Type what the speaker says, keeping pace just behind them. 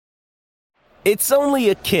It's only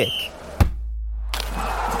a kick,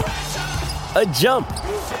 a jump,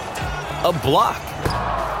 a block.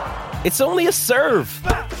 It's only a serve.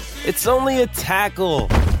 It's only a tackle,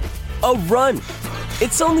 a run.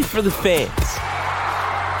 It's only for the fans.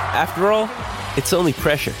 After all, it's only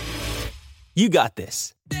pressure. You got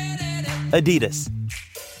this. Adidas.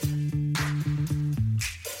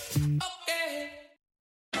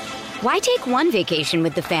 Why take one vacation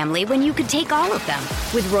with the family when you could take all of them?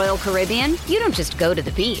 With Royal Caribbean, you don't just go to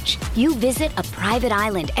the beach. You visit a private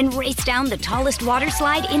island and race down the tallest water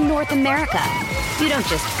slide in North America. You don't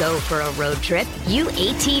just go for a road trip. You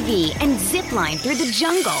ATV and zip line through the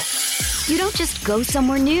jungle. You don't just go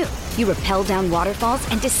somewhere new. You rappel down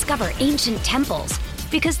waterfalls and discover ancient temples.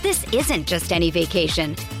 Because this isn't just any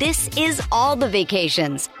vacation. This is all the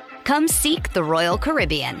vacations. Come seek the Royal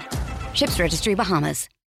Caribbean. Ships Registry, Bahamas.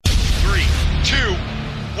 3, 2,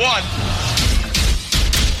 1.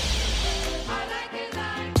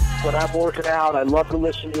 When I'm working out, I love to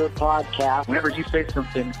listen to your podcast. Whenever you say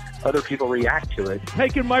something, other people react to it.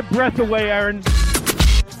 Taking my breath away, Aaron.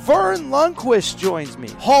 Vern Lundquist joins me.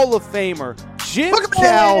 Hall of Famer Jim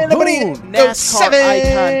Calhoun, NASCAR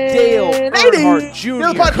icon Dale Earnhardt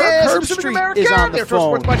Jr. Kirk Herbstreit is on the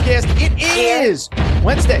phone. Podcast. It is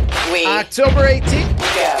Wednesday, October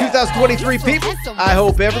 18th, 2023. People, I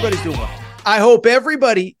hope everybody's doing well. I hope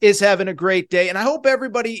everybody is having a great day, and I hope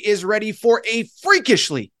everybody is ready for a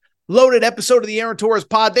freakishly loaded episode of the Aaron Torres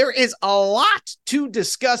Pod. There is a lot to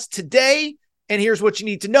discuss today, and here's what you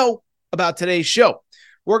need to know about today's show.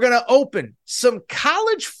 We're going to open some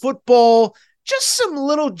college football, just some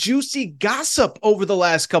little juicy gossip over the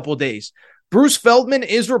last couple of days. Bruce Feldman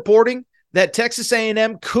is reporting that Texas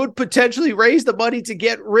A&M could potentially raise the money to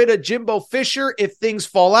get rid of Jimbo Fisher if things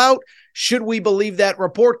fall out. Should we believe that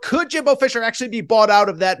report? Could Jimbo Fisher actually be bought out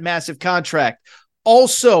of that massive contract?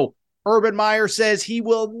 Also, Urban Meyer says he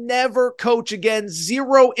will never coach again.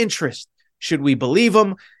 Zero interest. Should we believe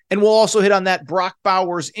him? And we'll also hit on that Brock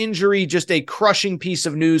Bowers injury, just a crushing piece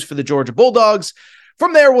of news for the Georgia Bulldogs.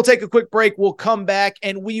 From there, we'll take a quick break. We'll come back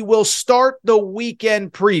and we will start the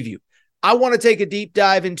weekend preview. I want to take a deep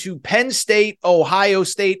dive into Penn State-Ohio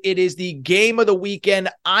State. It is the game of the weekend.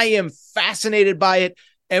 I am fascinated by it,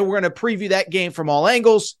 and we're going to preview that game from all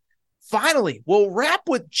angles. Finally, we'll wrap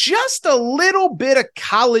with just a little bit of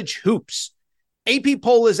college hoops. AP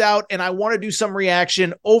poll is out, and I want to do some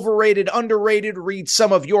reaction. Overrated, underrated, read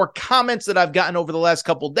some of your comments that I've gotten over the last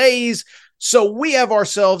couple days. So we have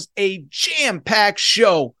ourselves a jam-packed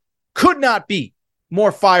show. Could not be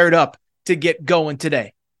more fired up to get going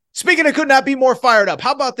today. Speaking of could not be more fired up,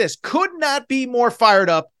 how about this? Could not be more fired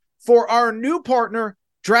up for our new partner,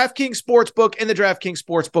 DraftKings Sportsbook and the DraftKings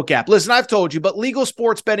Sportsbook app. Listen, I've told you, but legal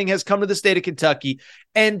sports betting has come to the state of Kentucky,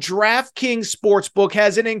 and DraftKings Sportsbook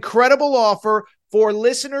has an incredible offer for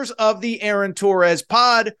listeners of the Aaron Torres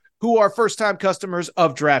Pod who are first-time customers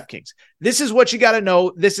of DraftKings. This is what you got to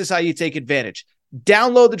know. This is how you take advantage.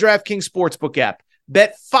 Download the DraftKings Sportsbook app.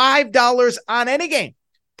 Bet $5 on any game,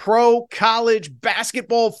 pro, college,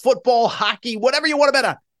 basketball, football, hockey, whatever you want to bet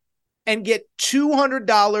on, and get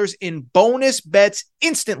 $200 in bonus bets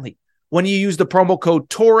instantly when you use the promo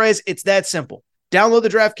code Torres. It's that simple. Download the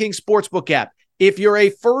DraftKings Sportsbook app. If you're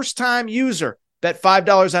a first-time user, bet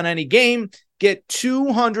 $5 on any game, get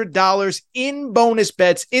 $200 in bonus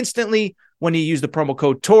bets instantly when you use the promo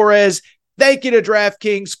code Torres. Thank you to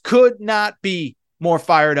DraftKings. Could not be more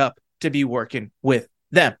fired up to be working with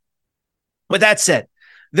them. With that said,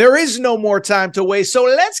 there is no more time to waste, so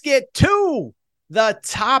let's get to the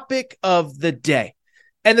topic of the day.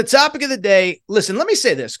 And the topic of the day, listen, let me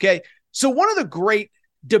say this, okay? So one of the great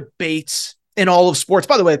debates in all of sports,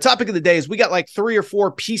 by the way, the topic of the day is we got like 3 or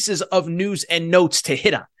 4 pieces of news and notes to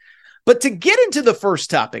hit on. But to get into the first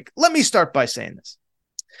topic, let me start by saying this.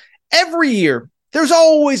 Every year, there's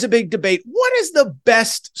always a big debate. What is the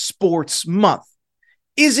best sports month?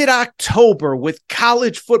 Is it October with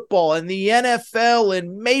college football and the NFL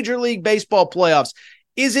and Major League Baseball playoffs?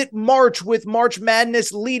 Is it March with March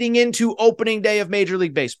Madness leading into opening day of Major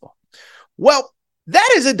League Baseball? Well, that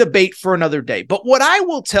is a debate for another day. But what I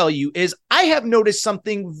will tell you is I have noticed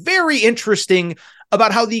something very interesting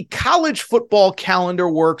about how the college football calendar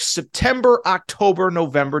works September, October,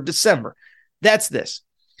 November, December. That's this,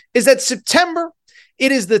 is that September,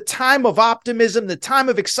 it is the time of optimism, the time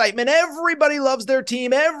of excitement. Everybody loves their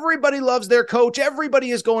team. Everybody loves their coach.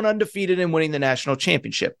 Everybody is going undefeated and winning the national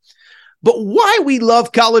championship. But why we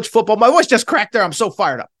love college football, my voice just cracked there. I'm so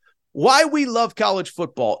fired up. Why we love college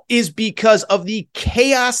football is because of the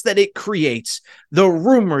chaos that it creates, the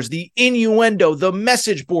rumors, the innuendo, the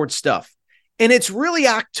message board stuff. And it's really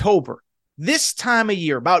October, this time of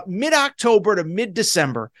year, about mid-October to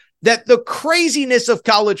mid-December, that the craziness of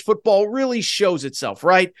college football really shows itself,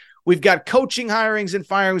 right? We've got coaching hirings and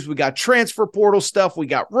firings. We got transfer portal stuff. We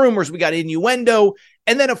got rumors. We got innuendo.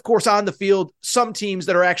 And then, of course, on the field, some teams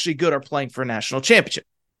that are actually good are playing for a national championship.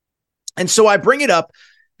 And so I bring it up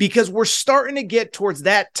because we're starting to get towards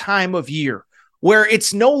that time of year where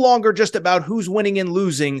it's no longer just about who's winning and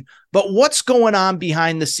losing, but what's going on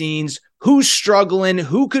behind the scenes, who's struggling,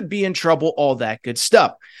 who could be in trouble, all that good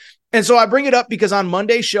stuff. And so I bring it up because on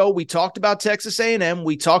Monday's show, we talked about Texas A&M,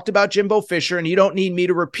 we talked about Jimbo Fisher, and you don't need me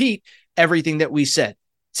to repeat everything that we said.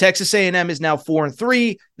 Texas A&M is now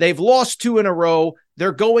 4-3. They've lost 2 in a row.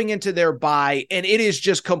 They're going into their bye, and it is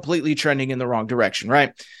just completely trending in the wrong direction,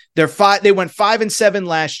 right? They went 5-7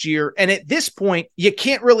 last year, and at this point, you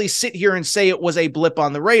can't really sit here and say it was a blip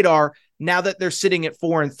on the radar. Now that they're sitting at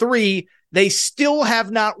 4-3, they still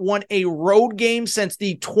have not won a road game since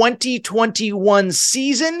the 2021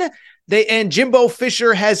 season. And Jimbo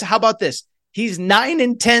Fisher has, how about this? He's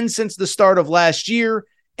 9-10 since the start of last year,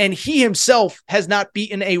 and he himself has not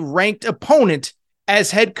beaten a ranked opponent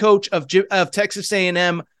as head coach of Texas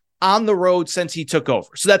A&M on the road since he took over.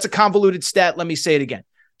 So that's a convoluted stat. Let me say it again.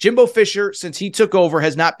 Jimbo Fisher, since he took over,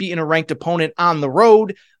 has not beaten a ranked opponent on the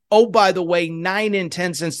road. Oh, by the way,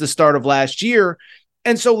 9-10 since the start of last year.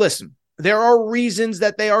 And so listen, there are reasons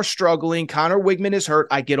that they are struggling. Connor Wigman is hurt.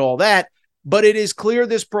 I get all that. But it is clear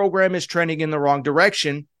this program is trending in the wrong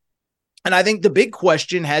direction. And I think the big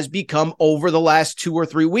question has become over the last 2 or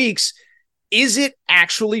 3 weeks, is it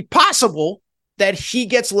actually possible that he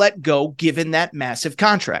gets let go given that massive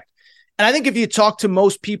contract? And I think if you talk to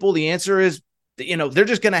most people, the answer is, they're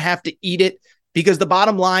just going to have to eat it, because the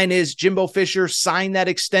bottom line is Jimbo Fisher signed that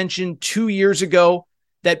extension 2 years ago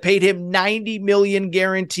that paid him $90 million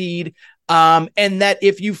guaranteed. And that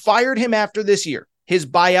if you fired him after this year, his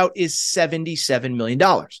buyout is $77 million.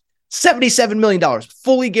 $77 million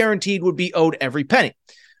fully guaranteed would be owed every penny.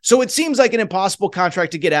 So it seems like an impossible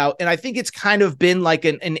contract to get out. And I think it's kind of been like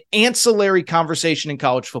an ancillary conversation in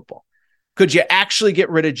college football. Could you actually get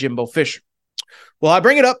rid of Jimbo Fisher? Well, I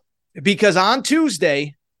bring it up because on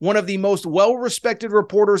Tuesday, one of the most well-respected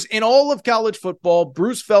reporters in all of college football,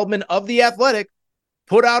 Bruce Feldman of The Athletic,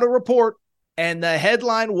 put out a report, and the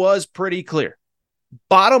headline was pretty clear.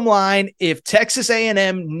 Bottom line, if Texas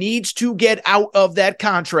A&M needs to get out of that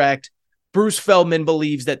contract, Bruce Feldman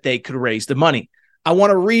believes that they could raise the money. I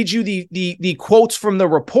want to read you the quotes from the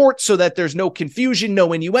report so that there's no confusion,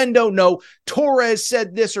 no innuendo, no Torres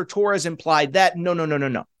said this or Torres implied that.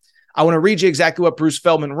 No. I want to read you exactly what Bruce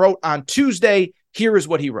Feldman wrote on Tuesday. Here is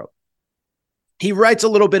what he wrote. He writes a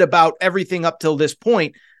little bit about everything up till this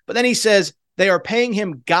point, but then he says they are paying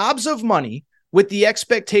him gobs of money with the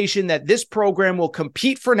expectation that this program will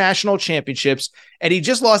compete for national championships, and he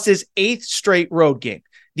just lost his 8th straight road game.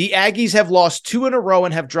 The Aggies have lost 2 in a row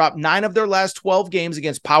and have dropped 9 of their last 12 games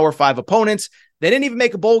against Power 5 opponents. They didn't even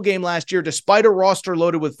make a bowl game last year, despite a roster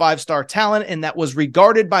loaded with 5-star talent, and that was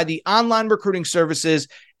regarded by the online recruiting services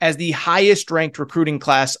as the highest-ranked recruiting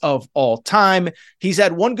class of all time. He's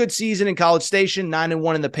had one good season in College Station,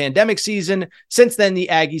 9-1 in the pandemic season. Since then, the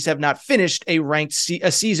Aggies have not finished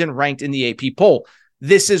a season ranked in the AP poll.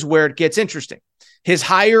 This is where it gets interesting. His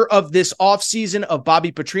hire of this offseason of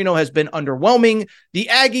Bobby Petrino has been underwhelming. The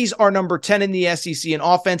Aggies are number 10 in the SEC in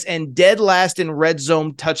offense and dead last in red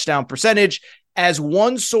zone touchdown percentage. As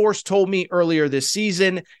one source told me earlier this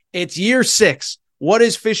season, it's year 6. What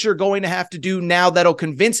is Fisher going to have to do now that'll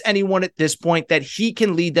convince anyone at this point that he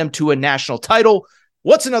can lead them to a national title?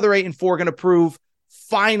 What's another 8-4 going to prove?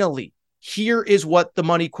 Finally, here is what the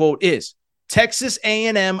money quote is. Texas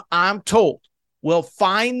A&M, I'm told, will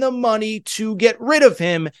find the money to get rid of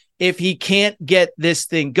him if he can't get this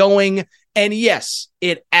thing going. And yes,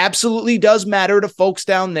 it absolutely does matter to folks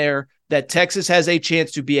down there that Texas has a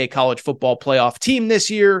chance to be a college football playoff team this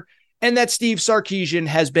year, and that Steve Sarkisian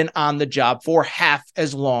has been on the job for half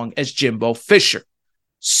as long as Jimbo Fisher.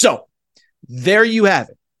 So there you have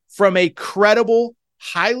it. From a credible,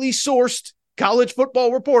 highly sourced college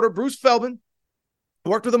football reporter, Bruce Feldman.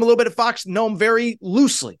 Worked with him a little bit at Fox, know him very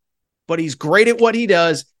loosely, but he's great at what he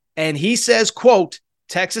does. And he says, quote,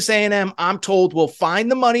 Texas A&M, I'm told, will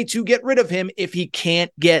find the money to get rid of him if he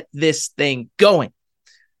can't get this thing going.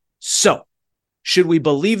 So should we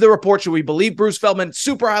believe the report? Should we believe Bruce Feldman?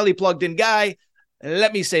 Super highly plugged in guy.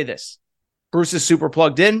 Let me say this. Bruce is super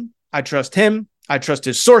plugged in. I trust him. I trust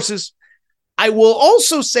his sources. I will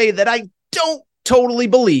also say that I don't totally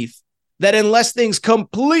believe that unless things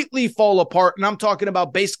completely fall apart, and I'm talking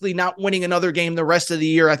about basically not winning another game the rest of the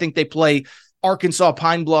year. I think they play Arkansas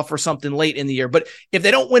Pine Bluff or something late in the year. But if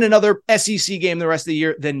they don't win another SEC game the rest of the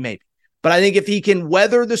year, then maybe. But I think if he can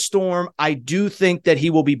weather the storm, I do think that he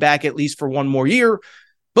will be back at least for one more year.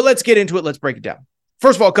 But let's get into it. Let's break it down.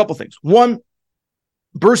 First of all, a couple things. One,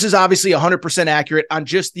 Bruce is obviously 100% accurate on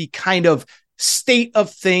just the kind of state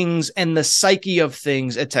of things and the psyche of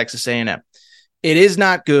things at Texas A&M. It is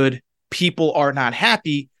not good. People are not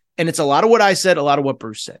happy. And it's a lot of what I said, a lot of what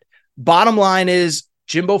Bruce said. Bottom line is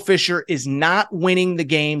Jimbo Fisher is not winning the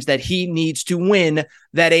games that he needs to win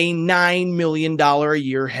that a $9 million a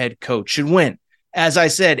year head coach should win. As I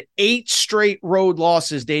said, 8 straight road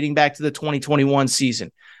losses dating back to the 2021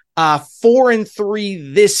 season.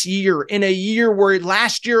 4-3 this year, in a year where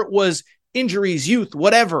last year it was injuries, youth,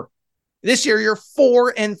 whatever. This year you're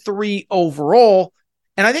 4-3 overall.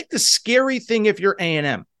 And I think the scary thing, if you're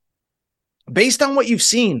A&M, based on what you've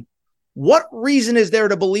seen, what reason is there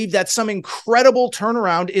to believe that some incredible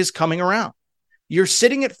turnaround is coming around? You're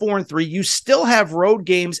sitting at 4-3. You still have road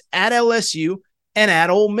games at LSU and at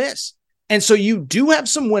Ole Miss. And so you do have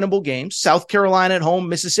some winnable games, South Carolina at home,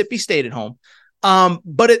 Mississippi State at home.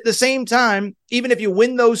 But at the same time, even if you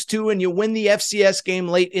win those two and you win the FCS game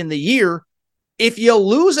late in the year, if you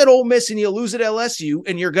lose at Ole Miss and you lose at LSU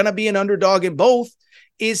and you're going to be an underdog in both,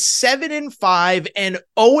 is 7-5 and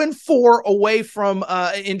 0-4 away from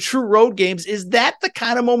in true road games. Is that the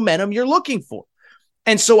kind of momentum you're looking for?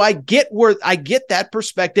 And so I get that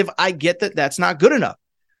perspective. I get that that's not good enough.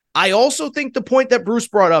 I also think the point that Bruce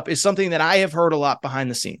brought up is something that I have heard a lot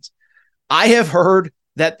behind the scenes. I have heard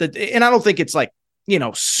that and I don't think it's like,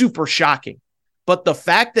 super shocking, but the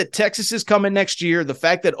fact that Texas is coming next year, the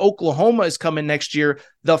fact that Oklahoma is coming next year,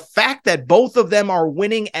 the fact that both of them are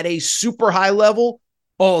winning at a super high level,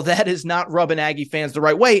 that is not rubbing Aggie fans the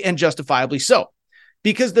right way, and justifiably so.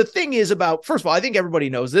 Because the thing is about, first of all, I think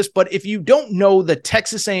everybody knows this, but if you don't know the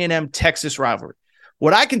Texas A&M Texas rivalry,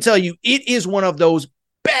 what I can tell you, it is one of those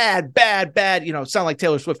bad, sound like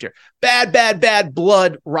Taylor Swift here, bad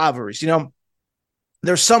blood rivalries.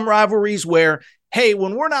 There's some rivalries where, hey,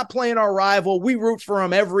 when we're not playing our rival, we root for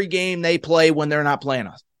them every game they play when they're not playing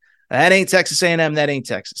us. That ain't Texas A&M. That ain't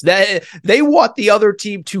Texas. They want the other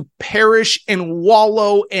team to perish and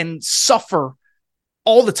wallow and suffer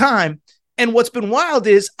all the time. And what's been wild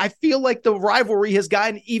is I feel like the rivalry has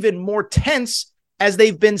gotten even more tense as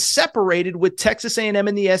they've been separated with Texas A&M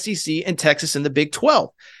in the SEC and Texas in the Big 12.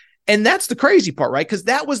 And that's the crazy part, right? Because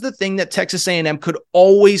that was the thing that Texas A&M could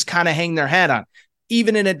always kind of hang their hat on,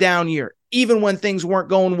 even in a down year, even when things weren't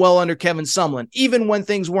going well under Kevin Sumlin, even when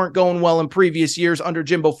things weren't going well in previous years under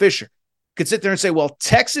Jimbo Fisher. Could sit there and say, well,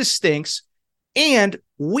 Texas stinks, and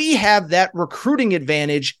we have that recruiting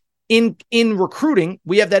advantage in recruiting.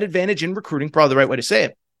 We have that advantage in recruiting, probably the right way to say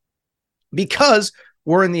it, because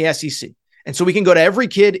we're in the SEC. And so we can go to every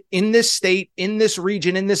kid in this state, in this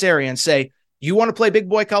region, in this area and say, you want to play big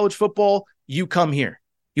boy college football? You come here.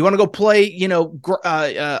 You want to go play,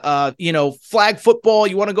 flag football.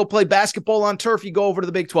 You want to go play basketball on turf. You go over to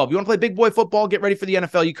the Big 12. You want to play big boy football, get ready for the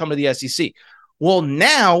NFL. You come to the SEC. Well,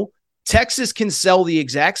 now Texas can sell the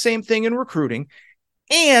exact same thing in recruiting.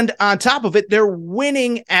 And on top of it, they're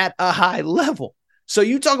winning at a high level. So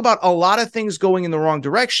you talk about a lot of things going in the wrong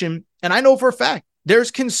direction. And I know for a fact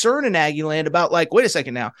there's concern in Aggie land about like, wait a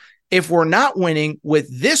second now, if we're not winning with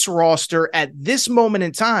this roster at this moment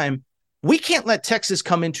in time, we can't let Texas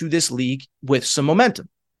come into this league with some momentum.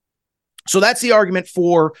 So that's the argument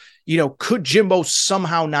for, could Jimbo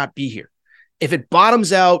somehow not be here? If it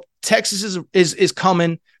bottoms out, Texas is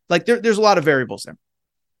coming. Like there's a lot of variables there.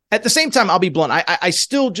 At the same time, I'll be blunt. I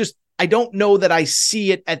still I don't know that I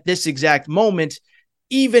see it at this exact moment,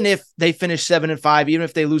 even if they finish 7-5, even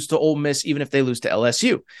if they lose to Ole Miss, even if they lose to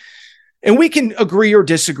LSU. And we can agree or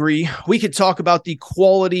disagree. We could talk about the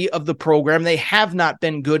quality of the program. They have not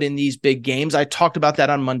been good in these big games. I talked about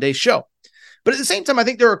that on Monday's show. But at the same time, I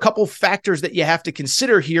think there are a couple factors that you have to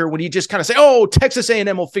consider here when you just kind of say, Texas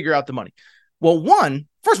A&M will figure out the money. Well,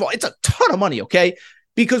 first of all, it's a ton of money, okay?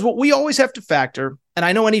 Because what we always have to factor, and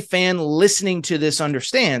I know any fan listening to this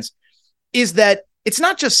understands, is that it's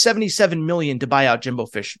not just $77 million to buy out Jimbo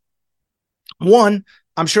Fisher. One,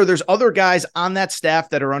 I'm sure there's other guys on that staff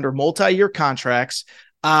that are under multi-year contracts.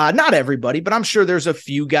 Not everybody, but I'm sure there's a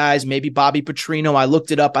few guys, maybe Bobby Petrino. I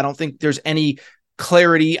looked it up. I don't think there's any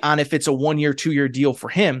clarity on if it's a 1-year, 2-year deal for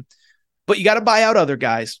him, but you got to buy out other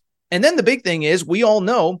guys. And then the big thing is we all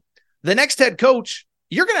know the next head coach,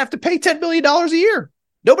 you're going to have to pay $10 million a year.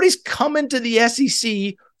 Nobody's coming to the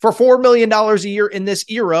SEC for $4 million a year in this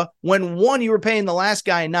era when one, you were paying the last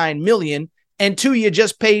guy $9 million, and two, you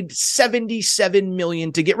just paid $77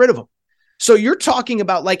 million to get rid of him. So you're talking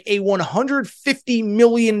about like a $150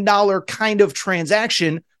 million kind of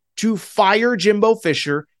transaction to fire Jimbo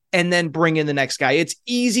Fisher and then bring in the next guy. It's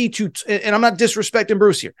easy to, and I'm not disrespecting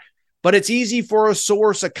Bruce here, but it's easy for a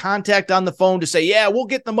source, a contact on the phone to say, yeah, we'll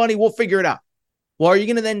get the money. We'll figure it out. Well, are you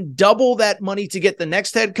going to then double that money to get the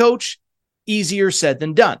next head coach? Easier said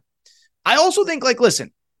than done. I also think,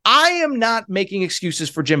 listen, I am not making excuses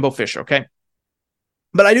for Jimbo Fisher, okay?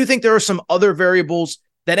 But I do think there are some other variables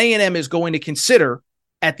that A&M is going to consider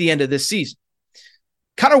at the end of this season.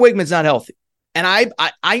 Connor Wigman's not healthy. And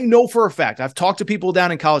I know for a fact, I've talked to people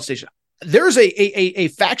down in College Station. There's a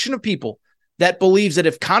faction of people that believes that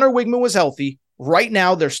if Connor Wigman was healthy, right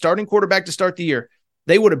now, their starting quarterback to start the year,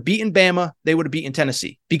 they would have beaten Bama, they would have beaten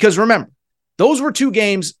Tennessee. Because remember, those were two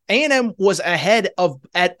games A&M was ahead of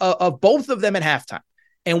both of them at halftime.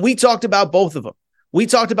 And we talked about both of them. We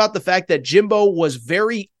talked about the fact that Jimbo was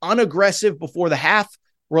very unaggressive before the half,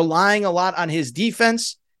 relying a lot on his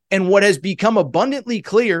defense. And what has become abundantly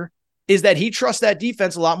clear is that he trusts that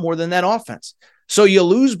defense a lot more than that offense. So you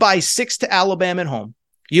lose by 6 to Alabama at home.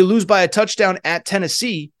 You lose by a touchdown at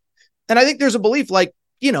Tennessee. And I think there's a belief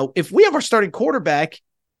if we have our starting quarterback,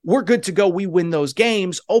 we're good to go. We win those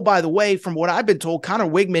games. Oh, by the way, from what I've been told, Connor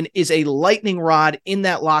Wigman is a lightning rod in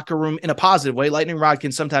that locker room in a positive way. Lightning rod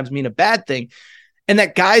can sometimes mean a bad thing. And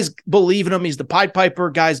that guys believe in him. He's the Pied Piper.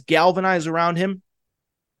 Guys galvanize around him.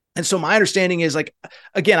 And so my understanding is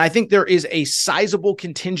again, I think there is a sizable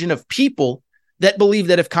contingent of people that believe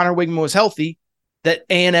that if Connor Wigman was healthy, that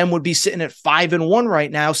A&M would be sitting at 5-1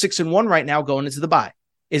 right now, 6-1 right now going into the bye.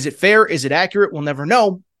 Is it fair? Is it accurate? We'll never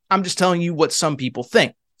know. I'm just telling you what some people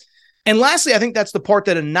think. And lastly, I think that's the part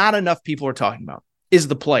that not enough people are talking about is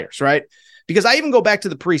the players, right? Because I even go back to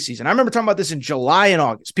the preseason. I remember talking about this in July and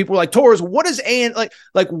August. People were like, Torres, what does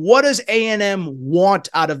what does A&M want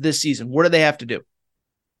out of this season? What do they have to do?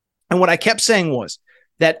 And what I kept saying was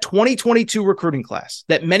that 2022 recruiting class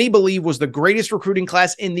that many believe was the greatest recruiting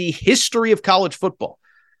class in the history of college football.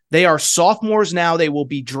 They are sophomores now. They will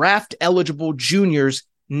be draft eligible juniors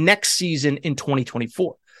next season in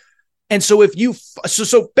 2024. And so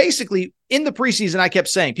so basically in the preseason, I kept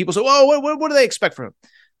saying, people say, oh, what do they expect from him?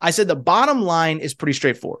 I said, the bottom line is pretty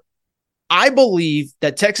straightforward. I believe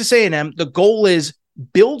that Texas A&M, the goal is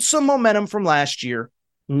build some momentum from last year,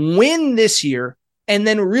 win this year, and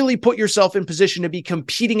then really put yourself in position to be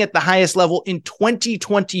competing at the highest level in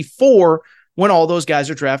 2024 when all those guys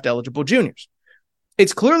are draft eligible juniors.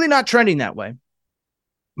 It's clearly not trending that way.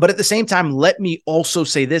 But at the same time, let me also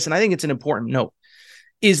say this, and I think it's an important note,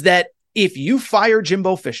 is that if you fire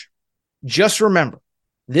Jimbo Fisher, just remember,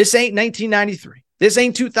 this ain't 1993. This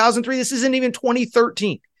ain't 2003. This isn't even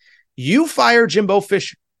 2013. You fire Jimbo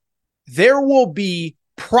Fisher, there will be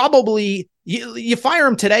probably, you fire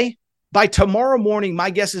him today, by tomorrow morning, my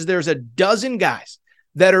guess is there's a dozen guys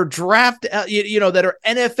that are that are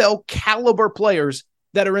NFL caliber players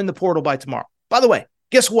that are in the portal by tomorrow. By the way,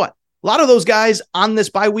 guess what? A lot of those guys on this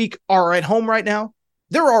bye week are at home right now.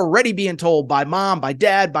 They're already being told by mom, by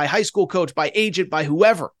dad, by high school coach, by agent, by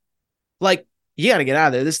whoever, you got to get out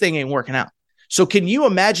of there. This thing ain't working out. So can you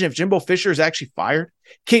imagine if Jimbo Fisher is actually fired?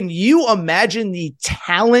 Can you imagine the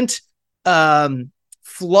talent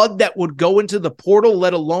flood that would go into the portal,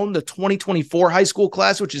 let alone the 2024 high school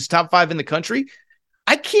class, which is top 5 in the country?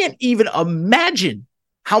 I can't even imagine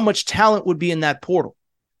how much talent would be in that portal.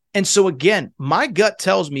 And so again, my gut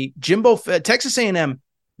tells me Texas A&M,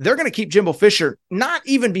 they're going to keep Jimbo Fisher, not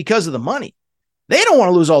even because of the money. They don't want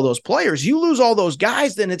to lose all those players. You lose all those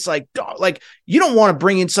guys, then it's you don't want to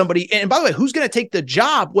bring in somebody. And by the way, who's going to take the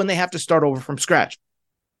job when they have to start over from scratch?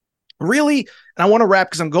 Really, and I want to wrap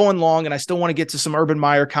because I'm going long and I still want to get to some Urban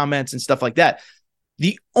Meyer comments and stuff like that.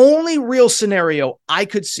 The only real scenario I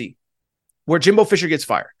could see where Jimbo Fisher gets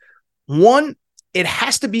fired, one, it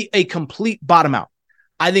has to be a complete bottom out.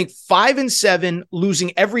 I think 5-7,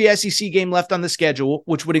 losing every SEC game left on the schedule,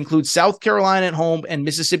 which would include South Carolina at home and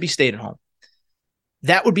Mississippi State at home.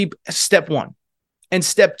 That would be step one. And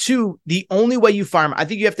step two, the only way you fire him, I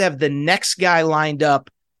think you have to have the next guy lined up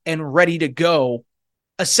and ready to go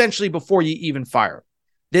essentially before you even fire him.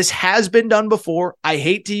 This has been done before. I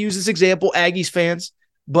hate to use this example, Aggies fans,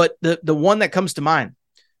 but the one that comes to mind,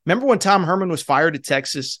 remember when Tom Herman was fired at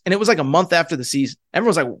Texas and it was a month after the season?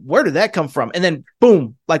 Everyone's like, where did that come from? And then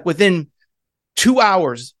boom, within 2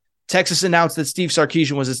 hours, Texas announced that Steve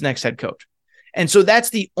Sarkisian was its next head coach. And so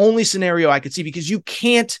that's the only scenario I could see, because you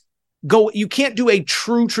can't do a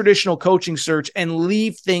true traditional coaching search and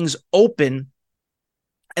leave things open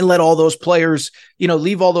and let all those players,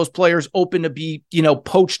 leave all those players open to be,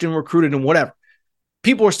 poached and recruited and whatever.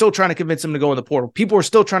 People are still trying to convince them to go in the portal. People are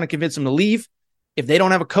still trying to convince them to leave. If they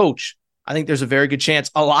don't have a coach, I think there's a very good chance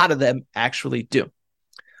a lot of them actually do.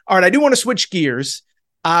 All right, I do want to switch gears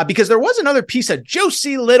because there was another piece of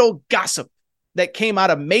juicy little gossip that came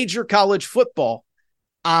out of major college football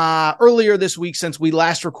earlier this week since we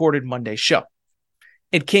last recorded Monday's show.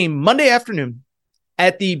 It came Monday afternoon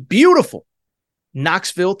at the beautiful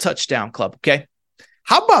Knoxville Touchdown Club, okay?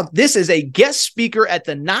 How about this as a guest speaker at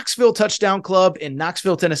the Knoxville Touchdown Club in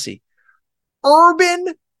Knoxville, Tennessee?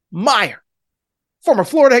 Urban Meyer, former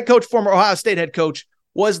Florida head coach, former Ohio State head coach,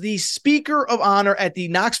 was the speaker of honor at the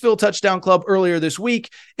Knoxville Touchdown Club earlier this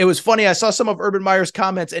week. It was funny. I saw some of Urban Meyer's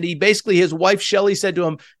comments, and his wife, Shelly, said to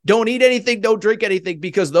him, don't eat anything, don't drink anything,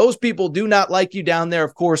 because those people do not like you down there.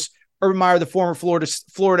 Of course, Urban Meyer, the former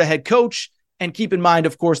Florida head coach, and keep in mind,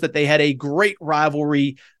 of course, that they had a great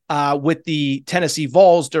rivalry with the Tennessee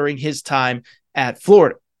Vols during his time at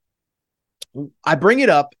Florida. I bring it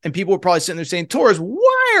up, and people were probably sitting there saying, Torres,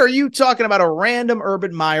 why are you talking about a random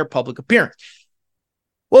Urban Meyer public appearance?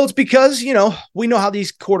 Well, it's because, we know how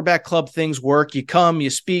these quarterback club things work. You come, you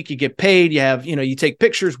speak, you get paid, you take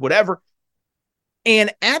pictures, whatever.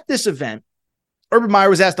 And at this event, Urban Meyer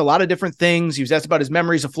was asked a lot of different things. He was asked about his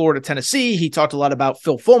memories of Florida, Tennessee. He talked a lot about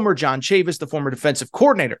Phil Fulmer, John Chavis, the former defensive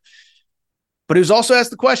coordinator. But he was also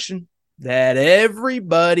asked the question that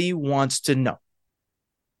everybody wants to know.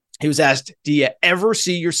 He was asked, do you ever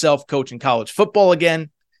see yourself coaching college football again?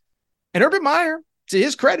 And Urban Meyer, to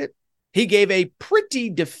his credit, he gave a pretty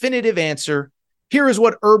definitive answer. Here is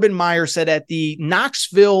what Urban Meyer said at the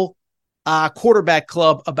Knoxville quarterback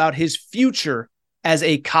club about his future as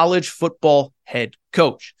a college football head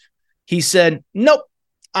coach. He said, nope,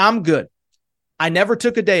 I'm good. I never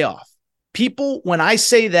took a day off. People, when I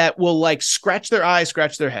say that, will scratch their eyes,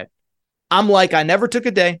 scratch their head. I'm like, I never took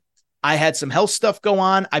a day. I had some health stuff go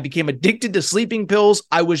on. I became addicted to sleeping pills.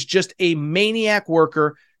 I was just a maniac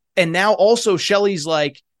worker. And now also Shelly's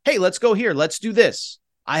like, hey, let's go here. Let's do this.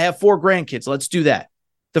 I have 4 grandkids. Let's do that.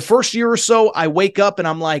 The first year or so, I wake up and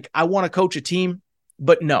I'm like, I want to coach a team,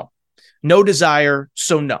 but no desire.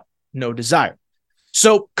 So no desire.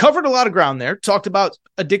 So covered a lot of ground there, talked about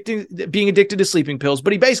being addicted to sleeping pills,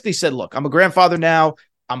 but he basically said, look, I'm a grandfather now.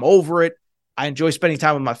 I'm over it. I enjoy spending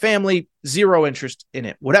time with my family. Zero interest in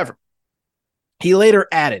it, whatever. He later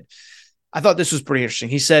added, I thought this was pretty interesting.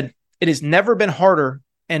 He said, it has never been harder.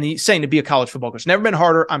 And he's saying to be a college football coach, never been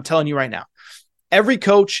harder. I'm telling you right now, every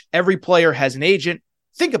coach, every player has an agent.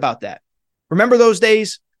 Think about that. Remember those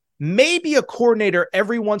days? Maybe a coordinator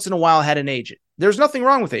every once in a while had an agent. There's nothing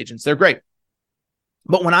wrong with agents. They're great.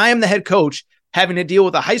 But when I am the head coach having to deal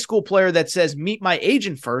with a high school player that says, meet my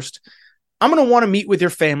agent first, I'm going to want to meet with your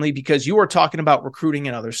family because you are talking about recruiting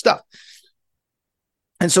and other stuff.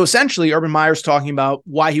 And so essentially Urban Meyer's talking about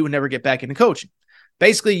why he would never get back into coaching.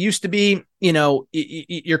 Basically, used to be,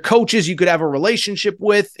 your coaches you could have a relationship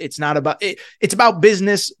with. It's not about it. It's about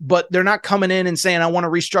business, but they're not coming in and saying, I want to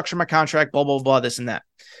restructure my contract, blah, blah, blah, this and that.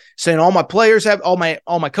 Saying all my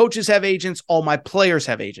coaches have agents, all my players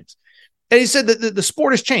have agents. And he said that the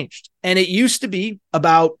sport has changed. And it used to be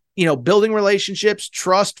about, building relationships,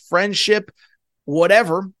 trust, friendship,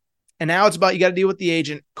 whatever. And now it's about, you got to deal with the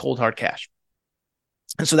agent, cold hard cash.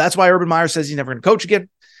 And so that's why Urban Meyer says he's never going to coach again.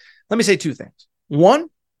 Let me say 2 things. One,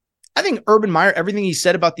 I think Urban Meyer, everything he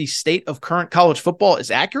said about the state of current college football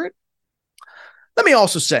is accurate. Let me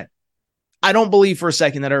also say, I don't believe for a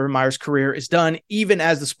second that Urban Meyer's career is done, even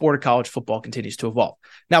as the sport of college football continues to evolve.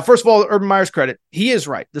 Now, first of all, Urban Meyer's credit, he is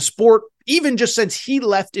right. The sport, even just since he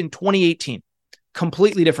left in 2018,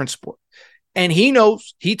 completely different sport. And he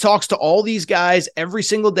knows, he talks to all these guys every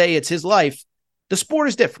single day. It's his life. The sport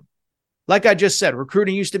is different. Like I just said,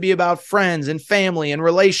 recruiting used to be about friends and family and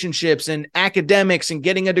relationships and academics and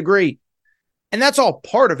getting a degree. And that's all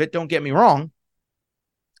part of it. Don't get me wrong.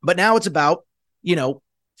 But now it's about,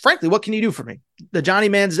 frankly, what can you do for me? The Johnny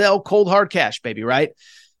Manziel cold hard cash, baby, right?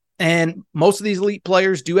 And most of these elite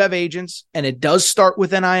players do have agents, and it does start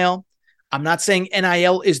with NIL. I'm not saying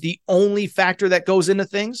NIL is the only factor that goes into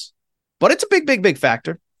things, but it's a big, big, big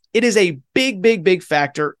factor. It is a big, big, big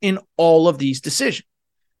factor in all of these decisions.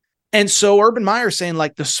 And so Urban Meyer saying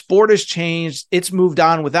the sport has changed. It's moved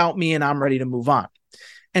on without me and I'm ready to move on.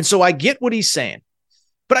 And so I get what he's saying,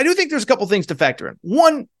 but I do think there's a couple things to factor in.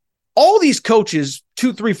 One, all these coaches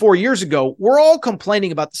 2, 3, 4 years ago were all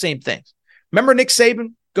complaining about the same things. Remember Nick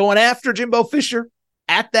Saban going after Jimbo Fisher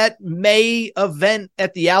at that May event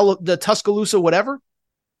at the Tuscaloosa, whatever?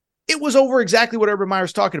 It was over exactly what Urban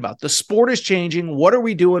Meyer's talking about. The sport is changing. What are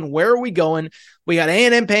we doing? Where are we going? We got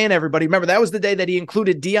A&M paying everybody. Remember, that was the day that he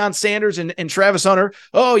included Deion Sanders and Travis Hunter.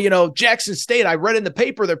 Oh, Jackson State, I read in the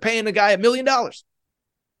paper, they're paying the guy $1 million.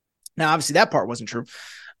 Now, obviously, that part wasn't true.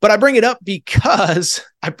 But I bring it up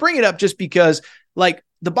just because,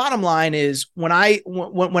 the bottom line is when I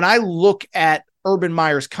look at Urban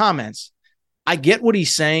Meyer's comments. I get what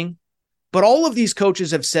he's saying, but all of these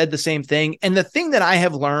coaches have said the same thing. And the thing that I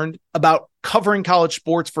have learned about covering college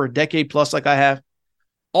sports for a decade plus like I have,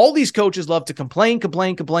 all these coaches love to complain.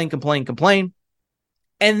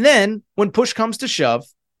 And then when push comes to shove,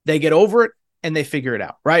 they get over it and they figure it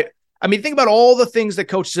out, right? I mean, think about all the things that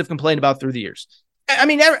coaches have complained about through the years. I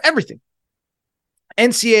mean, everything.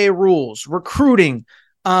 NCAA rules, recruiting.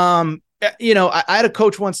 I had a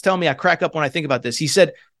coach once tell me, I crack up when I think about this. He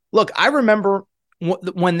said, look, I remember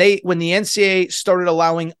when the NCAA started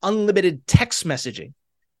allowing unlimited text messaging,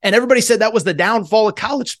 and everybody said that was the downfall of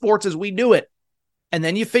college sports as we do it. And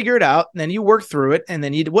then you figure it out, and then you work through it, and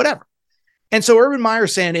then you do whatever. And so Urban Meyer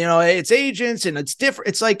saying, it's agents and it's different.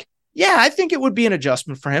 It's like, yeah, I think it would be an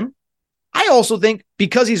adjustment for him. I also think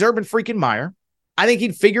because he's Urban freaking Meyer, I think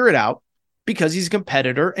he'd figure it out because he's a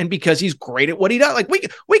competitor and because he's great at what he does. Like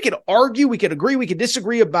we could argue, we could agree, we could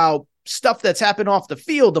disagree about stuff that's happened off the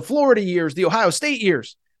field, the Florida years, the Ohio State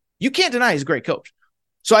years. You can't deny he's a great coach.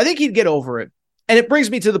 So I think he'd get over it. And it brings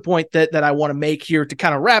me to the point that I want to make here to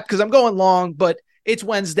kind of wrap, because I'm going long, but it's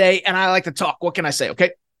Wednesday and I like to talk. What can I say?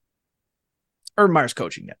 Okay. Urban Meyer's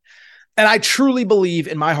coaching again. And I truly believe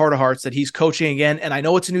in my heart of hearts that he's coaching again. And I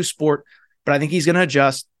know it's a new sport, but I think he's going to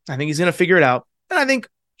adjust. I think he's going to figure it out. And I think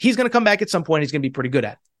he's going to come back at some point. He's going to be pretty good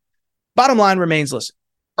at it. Bottom line remains, listen,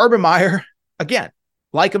 Urban Meyer, again,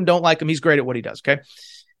 like him, don't like him, he's great at what he does, okay?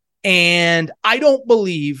 And I don't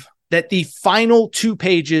believe that the final 2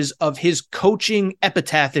 pages of his coaching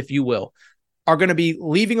epitaph, if you will, are going to be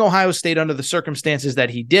leaving Ohio State under the circumstances that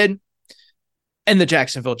he did and the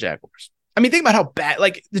Jacksonville Jaguars. I mean, think about how bad,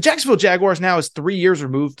 like the Jacksonville Jaguars now is 3 years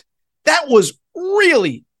removed. That was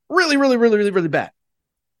really bad.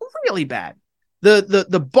 Really bad.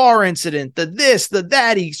 The bar incident, the this, the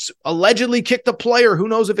that, he allegedly kicked a player. Who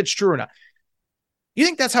knows if it's true or not? You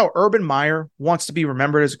think that's how Urban Meyer wants to be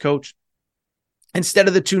remembered as a coach? Instead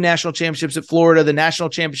of the 2 national championships at Florida, the national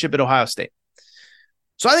championship at Ohio State.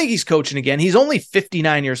 So I think he's coaching again. He's only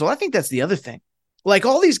 59 years old. I think that's the other thing. Like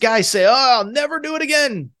all these guys say, oh, I'll never do it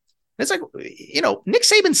again. It's like, Nick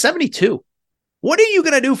Saban's 72. What are you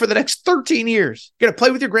going to do for the next 13 years? You're going to play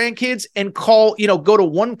with your grandkids and go to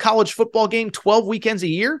one college football game 12 weekends a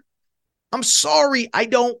year? I'm sorry, I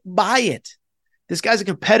don't buy it. This guy's a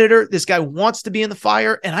competitor. This guy wants to be in the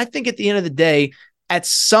fire. And I think at the end of the day, at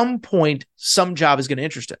some point, some job is going to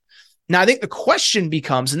interest him. Now, I think the question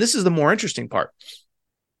becomes, and this is the more interesting part,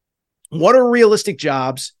 what are realistic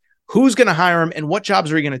jobs? Who's going to hire him? And what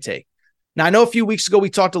jobs are he going to take? Now, I know a few weeks ago, we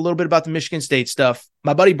talked a little bit about the Michigan State stuff.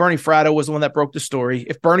 My buddy Bernie Fratto was the one that broke the story.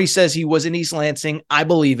 If Bernie says he was in East Lansing, I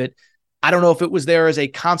believe it. I don't know if it was there as a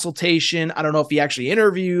consultation. I don't know if he actually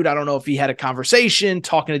interviewed. I don't know if he had a conversation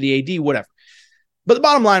talking to the AD, whatever. But the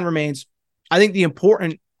bottom line remains, I think the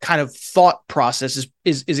important kind of thought process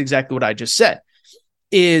is exactly what I just said.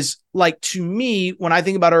 Is like, to me, when I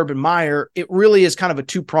think about Urban Meyer, it really is kind of a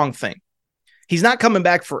 2-pronged thing. He's not coming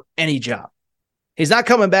back for any job. He's not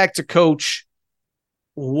coming back to coach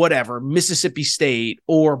whatever, Mississippi State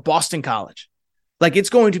or Boston College. Like, it's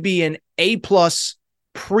going to be an A+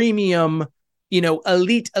 premium,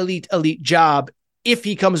 elite job if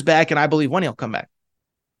he comes back, and I believe when he'll come back.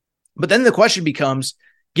 But then the question becomes,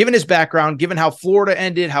 given his background, given how Florida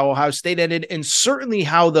ended, how Ohio State ended, and certainly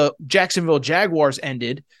how the Jacksonville Jaguars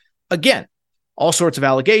ended, again, all sorts of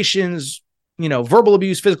allegations, verbal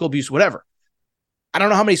abuse, physical abuse, whatever. I don't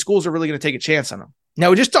know how many schools are really going to take a chance on him. Now,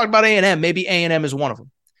 we just talked about A&M. Maybe A&M is one of them.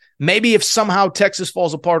 Maybe if somehow Texas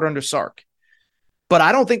falls apart under Sark. But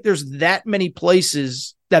I don't think there's that many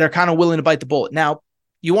places that are kind of willing to bite the bullet. Now,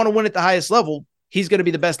 you want to win at the highest level, he's going to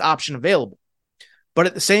be the best option available. But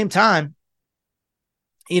at the same time,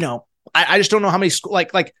 I just don't know how many schools,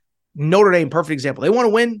 like Notre Dame, perfect example. They want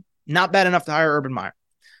to win, not bad enough to hire Urban Meyer.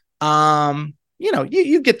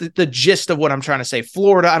 You get the gist of what I'm trying to say.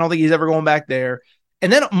 Florida, I don't think he's ever going back there.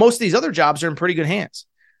 And then most of these other jobs are in pretty good hands.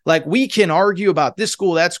 Like, we can argue about this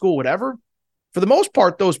school, that school, whatever. For the most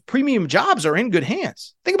part, those premium jobs are in good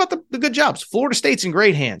hands. Think about the good jobs. Florida State's in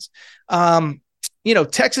great hands.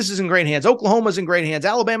 Texas is in great hands. Oklahoma's in great hands.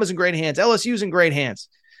 Alabama's in great hands. LSU's in great hands.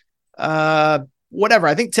 Whatever.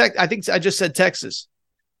 I think I just said Texas.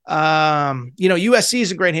 USC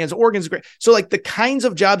is in great hands. Oregon's great. So, like, the kinds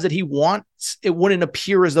of jobs that he wants, it wouldn't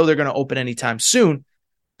appear as though they're going to open anytime soon.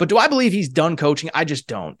 But do I believe he's done coaching? I just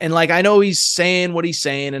don't. And I know he's saying what he's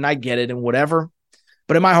saying, and I get it and whatever.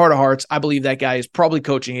 But in my heart of hearts, I believe that guy is probably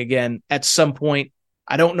coaching again at some point.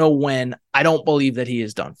 I don't know when. I don't believe that he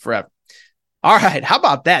is done forever. All right. How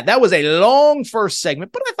about that? That was a long first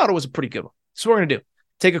segment, but I thought it was a pretty good one. So we're going to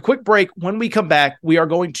take a quick break. When we come back, we are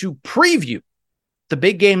going to preview the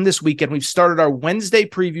big game this weekend. We've started our Wednesday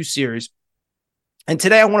preview series. And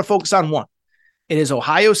today I want to focus on one. It is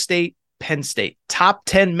Ohio State, Penn State, top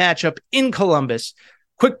 10 matchup in Columbus.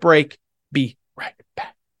 Quick break. Be right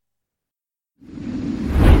back.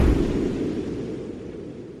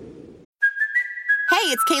 Hey,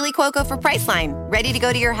 it's Kaylee Cuoco for Priceline. Ready to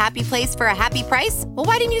go to your happy place for a happy price? Well,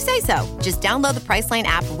 why didn't you say so? Just download the Priceline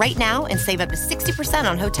app right now and save up to 60%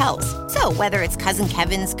 on hotels. So whether it's Cousin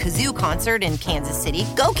Kevin's Kazoo Concert in Kansas City,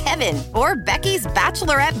 go Kevin, or Becky's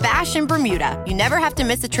Bachelorette Bash in Bermuda, you never have to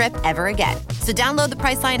miss a trip ever again. So download the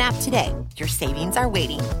Priceline app today. Your savings are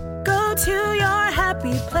waiting. Go to your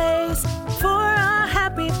happy place for a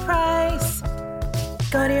happy price.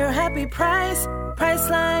 Go to your happy price,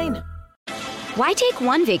 Priceline. Why take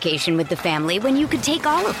one vacation with the family when you could take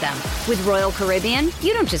all of them? With Royal Caribbean,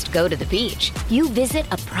 you don't just go to the beach. You visit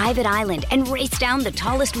a private island and race down the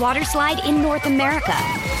tallest water slide in North America.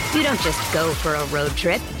 You don't just go for a road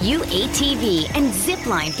trip. You ATV and zip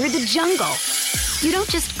line through the jungle. You don't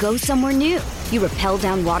just go somewhere new. You rappel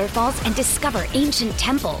down waterfalls and discover ancient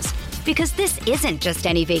temples. Because this isn't just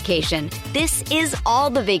any vacation. This is all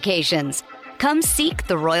the vacations. Come seek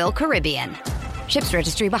the Royal Caribbean. Ships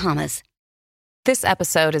Registry, Bahamas. This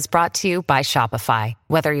episode is brought to you by Shopify.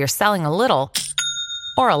 Whether you're selling a little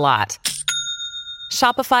or a lot,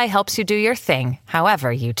 Shopify helps you do your thing,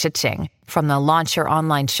 however you cha-ching. From the launch your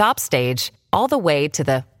online shop stage, all the way to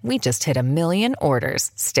the we just hit 1 million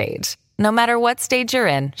orders stage. No matter what stage you're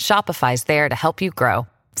in, Shopify's there to help you grow.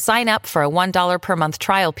 Sign up for a $1 per month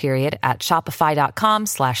trial period at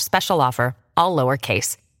shopify.com/special offer, all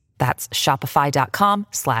lowercase. That's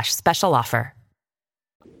shopify.com/special offer.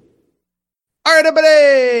 All right,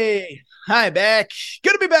 everybody. Hi, back.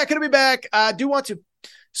 Good to be back. I do want to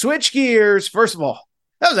switch gears. First of all,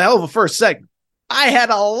 that was a hell of a first segment. I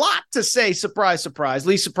had a lot to say. Surprise, surprise.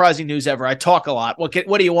 Least surprising news ever. I talk a lot. What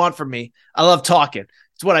do you want from me? I love talking.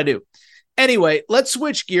 It's what I do. Anyway, let's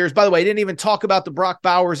switch gears. By the way, I didn't even talk about the Brock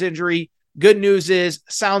Bowers injury. Good news is,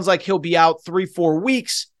 sounds like he'll be out 3-4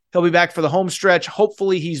 weeks. He'll be back for the home stretch.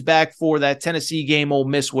 Hopefully he's back for that Tennessee game, Ole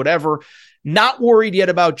Miss, whatever. Not worried yet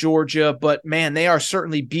about Georgia, but man, they are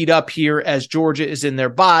certainly beat up here as Georgia is in their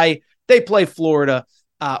bye. They play Florida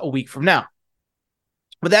a week from now.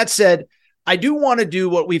 With that said, I do want to do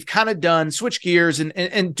what we've kind of done, switch gears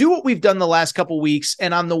and do what we've done the last couple weeks.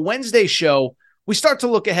 And on the Wednesday show, we start to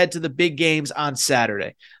look ahead to the big games on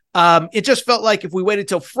Saturday. It just felt like if we waited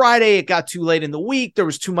till Friday, it got too late in the week. There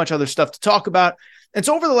was too much other stuff to talk about. And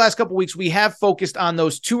so over the last couple weeks, we have focused on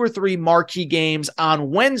those 2 or 3 marquee games on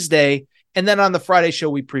Wednesday. And then on the Friday show,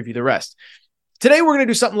 we preview the rest. Today, we're going to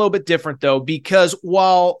do something a little bit different, though, because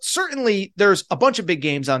while certainly there's a bunch of big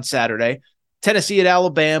games on Saturday, Tennessee at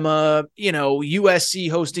Alabama, USC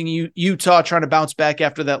hosting Utah, trying to bounce back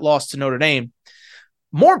after that loss to Notre Dame.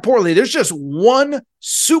 More importantly, there's just one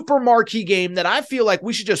super marquee game that I feel like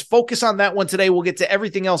we should just focus on that one today. We'll get to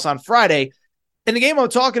everything else on Friday. And the game I'm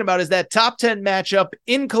talking about is that top 10 matchup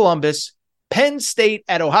in Columbus, Penn State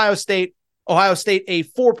at Ohio State. Ohio State, a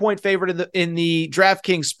 4-point favorite in the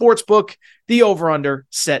DraftKings Sportsbook, the over-under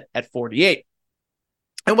set at 48.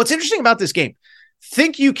 And what's interesting about this game,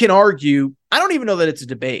 think you can argue, I don't even know that it's a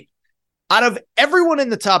debate. Out of everyone in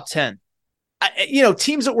the top 10,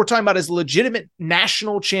 teams that we're talking about as legitimate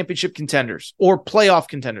national championship contenders or playoff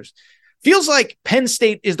contenders, feels like Penn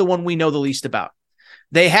State is the one we know the least about.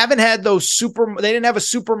 They haven't had they didn't have a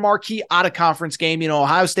super marquee out of conference game.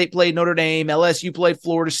 Ohio State played Notre Dame, LSU played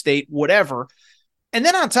Florida State, whatever. And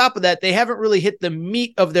then on top of that, they haven't really hit the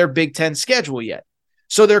meat of their Big Ten schedule yet.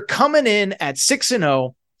 So they're coming in at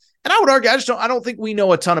 6-0. And I would argue, I don't think we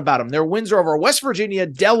know a ton about them. Their wins are over West Virginia,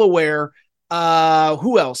 Delaware,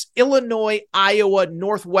 who else? Illinois, Iowa,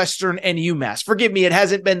 Northwestern, and UMass. Forgive me, it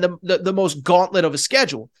hasn't been the most gauntlet of a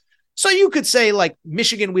schedule. So you could say like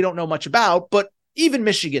Michigan, we don't know much about, but even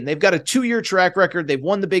Michigan, they've got a 2-year track record. They've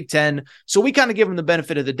won the Big Ten. So we kind of give them the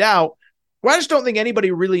benefit of the doubt. Well, I just don't think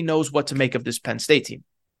anybody really knows what to make of this Penn State team.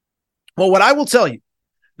 Well, what I will tell you,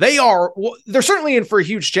 they're certainly in for a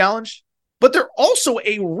huge challenge, but they're also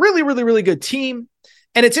a really, really, really good team.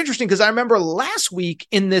 And it's interesting because I remember last week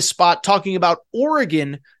in this spot talking about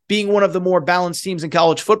Oregon being one of the more balanced teams in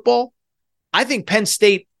college football. I think Penn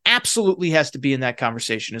State absolutely has to be in that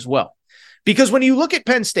conversation as well. Because when you look at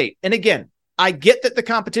Penn State, and again, I get that the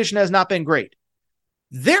competition has not been great.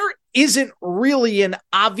 There isn't really an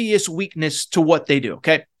obvious weakness to what they do,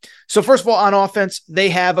 okay? So first of all, on offense, they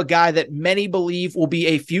have a guy that many believe will be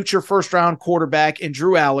a future first-round quarterback in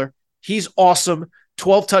Drew Aller. He's awesome.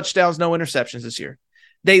 12 touchdowns, no interceptions this year.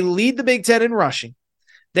 They lead the Big Ten in rushing.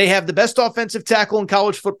 They have the best offensive tackle in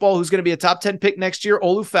college football who's going to be a top 10 pick next year,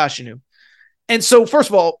 Olu Fashanu. And so, first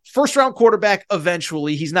of all, first-round quarterback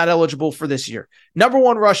eventually. He's not eligible for this year. Number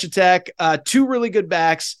one rush attack, two really good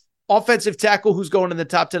backs, offensive tackle who's going in the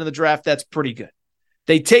top 10 of the draft. That's pretty good.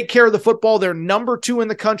 They take care of the football. They're number 2 in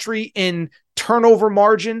the country in turnover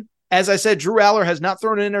margin. As I said, Drew Aller has not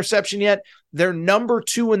thrown an interception yet. They're number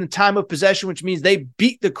 2 in the time of possession, which means they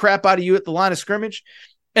beat the crap out of you at the line of scrimmage.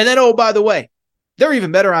 And then, oh, by the way, they're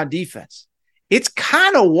even better on defense. It's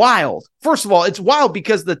kind of wild. First of all, it's wild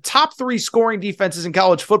because the top 3 scoring defenses in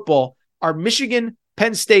college football are Michigan,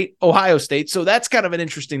 Penn State, Ohio State. So that's kind of an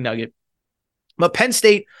interesting nugget. But Penn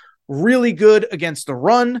State, really good against the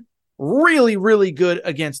run, really, really good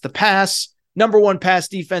against the pass. Number 1 pass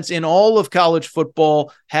defense in all of college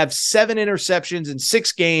football, have 7 interceptions in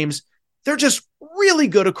 6 games. They're just really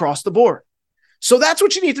good across the board. So that's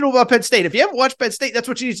what you need to know about Penn State. If you haven't watched Penn State, that's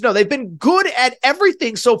what you need to know. They've been good at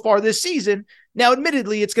everything so far this season. Now,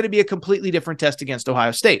 admittedly, it's going to be a completely different test against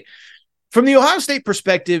Ohio State. From the Ohio State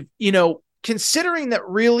perspective, considering that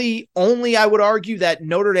really only I would argue that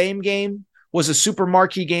Notre Dame game was a super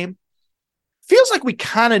marquee game, feels like we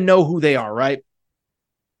kind of know who they are, right?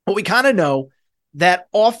 But we kind of know that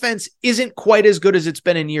offense isn't quite as good as it's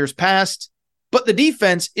been in years past, but the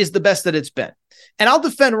defense is the best that it's been. And I'll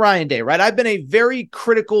defend Ryan Day, right? I've been a very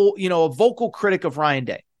critical, a vocal critic of Ryan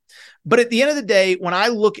Day. But at the end of the day, when I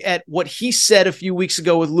look at what he said a few weeks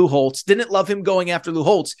ago with Lou Holtz, didn't love him going after Lou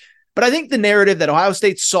Holtz. But I think the narrative that Ohio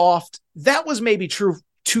State's soft, that was maybe true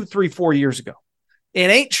 2, 3, 4 years ago. It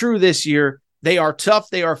ain't true this year. They are tough.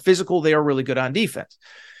 They are physical. They are really good on defense.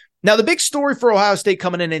 Now, the big story for Ohio State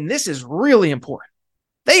coming in, and this is really important,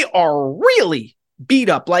 they are really beat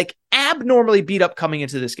up, like abnormally beat up coming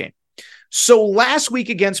into this game. So last week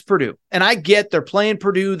against Purdue, and I get they're playing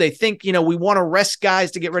Purdue. They think, we want to rest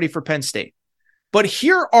guys to get ready for Penn State. But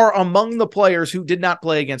here are among the players who did not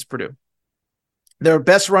play against Purdue. Their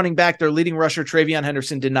best running back, their leading rusher, Travion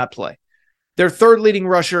Henderson, did not play. Their third leading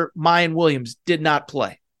rusher, Mayan Williams, did not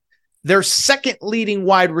play. Their second leading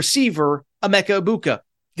wide receiver, Emeka Egbuka,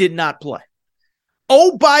 did not play.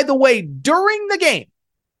 Oh, by the way, during the game,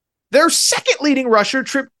 their second leading rusher,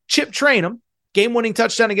 Chip Trayanum, game-winning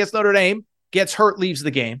touchdown against Notre Dame, gets hurt, leaves the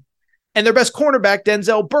game. And their best cornerback,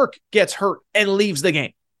 Denzel Burke, gets hurt and leaves the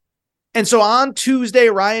game. And so on Tuesday,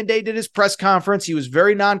 Ryan Day did his press conference. He was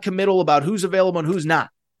very non-committal about who's available and who's not.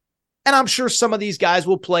 And I'm sure some of these guys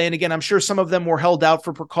will play. And again, I'm sure some of them were held out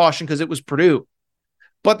for precaution because it was Purdue.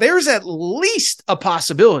 But there's at least a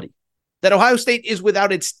possibility that Ohio State is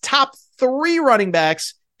without its top 3 running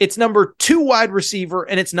backs, its number 2 wide receiver,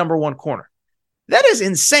 and its number 1 corner. That is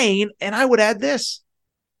insane. And I would add this.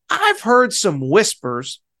 I've heard some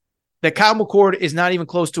whispers that Kyle McCord is not even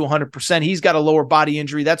close to 100%. He's got a lower body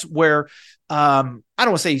injury. That's where, I don't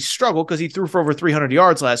want to say he struggled because he threw for over 300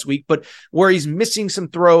 yards last week, but where he's missing some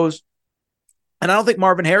throws. And I don't think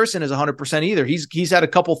Marvin Harrison is 100% either. He's had a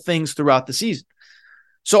couple things throughout the season.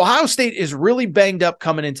 So Ohio State is really banged up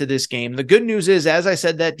coming into this game. The good news is, as I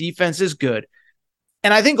said, that defense is good.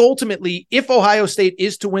 And I think ultimately, if Ohio State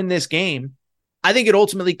is to win this game, I think it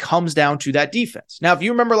ultimately comes down to that defense. Now, if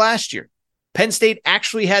you remember last year, Penn State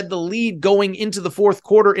actually had the lead going into the fourth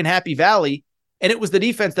quarter in Happy Valley, and it was the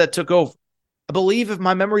defense that took over. I believe, if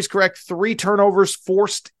my memory is correct, 3 turnovers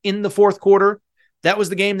forced in the fourth quarter. That was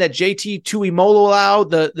the game that JT Tuimoloau,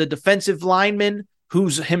 the defensive lineman,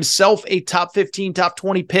 who's himself a top 15, top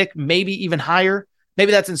 20 pick, maybe even higher.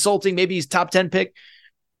 Maybe that's insulting. Maybe he's top 10 pick.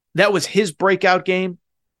 That was his breakout game.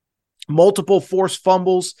 Multiple forced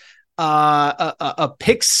fumbles. A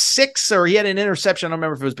pick 6, or he had an interception. I don't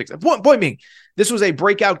remember if it was pick 6. Point being, this was a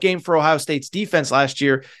breakout game for Ohio State's defense last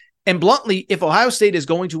year. And bluntly, if Ohio State is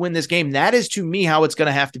going to win this game, that is to me how it's going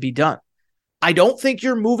to have to be done. I don't think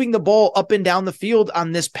you're moving the ball up and down the field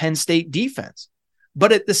on this Penn State defense.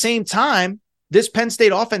 But at the same time, this Penn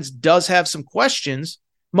State offense does have some questions,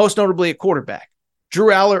 most notably at quarterback.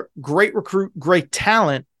 Drew Aller, great recruit, great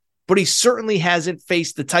talent, but he certainly hasn't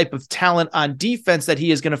faced the type of talent on defense that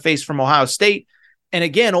he is going to face from Ohio State. And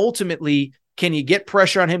again, ultimately, can you get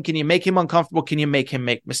pressure on him? Can you make him uncomfortable? Can you make him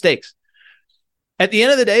make mistakes? At the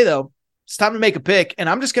end of the day, though, it's time to make a pick, and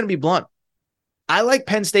I'm just going to be blunt. I like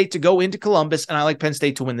Penn State to go into Columbus, and I like Penn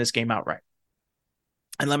State to win this game outright.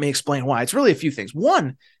 And let me explain why. It's really a few things.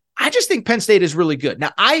 One, I just think Penn State is really good.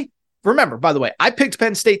 Now, remember, by the way, I picked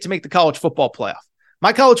Penn State to make the college football playoff.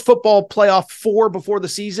 My college football playoff 4 before the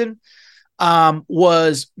season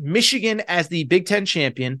was Michigan as the Big Ten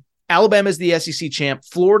champion, Alabama as the SEC champ,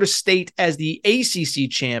 Florida State as the ACC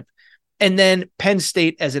champ, and then Penn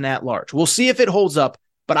State as an at-large. We'll see if it holds up,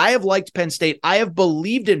 but I have liked Penn State. I have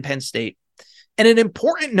believed in Penn State. And an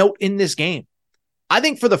important note in this game, I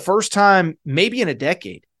think for the first time, maybe in a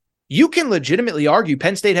decade, you can legitimately argue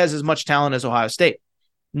Penn State has as much talent as Ohio State.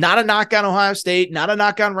 Not a knock on Ohio State, not a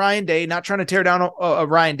knock on Ryan Day, not trying to tear down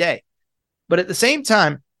Ryan Day. But at the same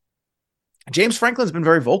time, James Franklin's been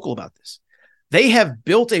very vocal about this. They have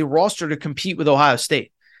built a roster to compete with Ohio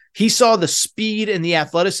State. He saw the speed and the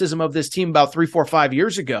athleticism of this team about 3, 4, 5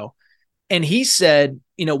 years ago. And he said,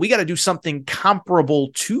 we got to do something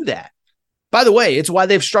comparable to that. By the way, it's why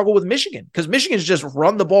they've struggled with Michigan, because Michigan's just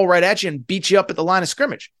run the ball right at you and beat you up at the line of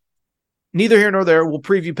scrimmage. Neither here nor there. We'll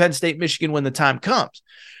preview Penn State, Michigan when the time comes.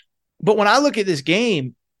 But when I look at this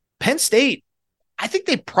game, Penn State, I think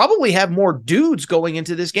they probably have more dudes going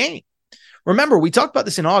into this game. Remember, we talked about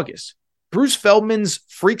this in August. Bruce Feldman's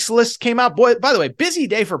Freaks List came out. Boy, by the way, busy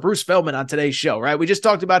day for Bruce Feldman on today's show, right? We just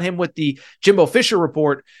talked about him with the Jimbo Fisher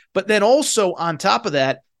report. But then also on top of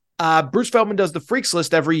that, Bruce Feldman does the Freaks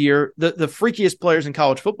List every year, the freakiest players in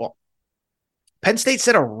college football. Penn State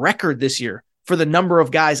set a record this year for the number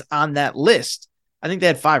of guys on that list. I think they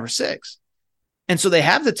had 5 or 6. And so they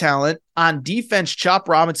have the talent. On defense, Chop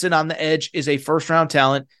Robinson on the edge is a first-round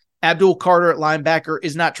talent. Abdul Carter at linebacker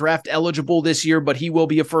is not draft eligible this year, but he will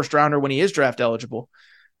be a first-rounder when he is draft eligible.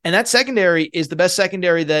 And that secondary is the best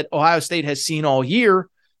secondary that Ohio State has seen all year,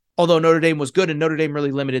 although Notre Dame was good and Notre Dame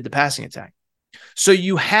really limited the passing attack. So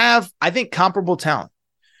you have, I think, comparable talent.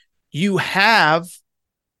 You have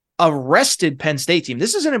a rested Penn State team.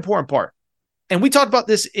 This is an important part. And we talked about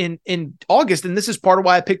this in August, and this is part of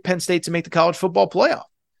why I picked Penn State to make the college football playoff.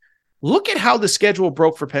 Look at how the schedule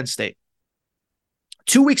broke for Penn State.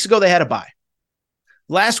 2 weeks ago, they had a bye.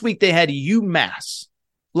 Last week, they had UMass.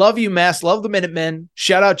 Love UMass. Love the Minutemen.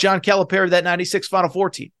 Shout out John Calipari, that 96 Final Four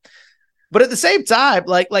team. But at the same time,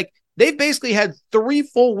 like they've basically had 3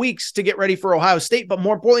 full weeks to get ready for Ohio State, but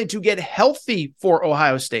more importantly, to get healthy for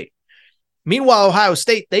Ohio State. Meanwhile, Ohio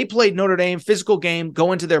State, they played Notre Dame, physical game,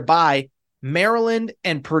 go into their bye. Maryland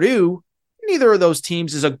and Purdue, neither of those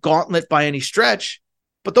teams is a gauntlet by any stretch,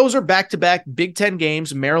 but those are back-to-back Big Ten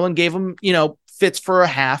games. Maryland gave them, fits for a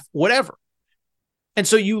half, whatever. And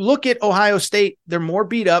so you look at Ohio State, they're more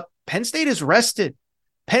beat up. Penn State is rested.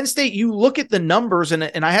 Penn State, you look at the numbers, and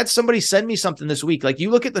I had somebody send me something this week. Like, you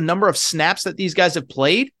look at the number of snaps that these guys have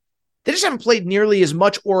played, they just haven't played nearly as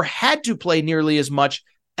much or had to play nearly as much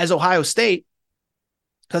as Ohio State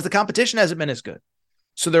because the competition hasn't been as good.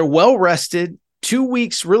 So they're well rested, 2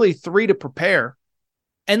 weeks, really 3 to prepare.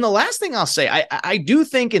 And the last thing I'll say, I do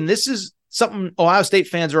think, and this is something Ohio State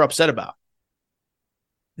fans are upset about,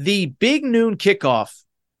 the big noon kickoff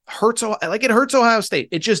hurts Ohio State.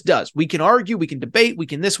 It just does. We can argue, we can debate, we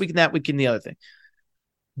can this, we can that, we can the other thing.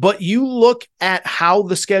 But you look at how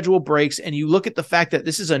the schedule breaks, and you look at the fact that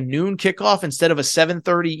this is a noon kickoff instead of a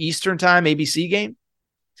 7:30 Eastern time ABC game.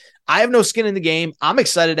 I have no skin in the game. I'm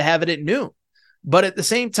excited to have it at noon. But at the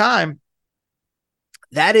same time,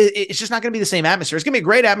 it's just not going to be the same atmosphere. It's going to be a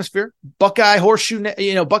great atmosphere. Buckeye Horseshoe,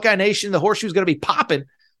 Buckeye Nation, the horseshoe is going to be popping.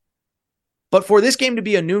 But for this game to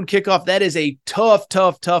be a noon kickoff, that is a tough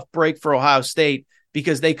break for Ohio State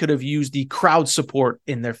because they could have used the crowd support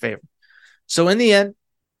in their favor. So in the end,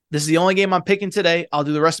 this is the only game I'm picking today. I'll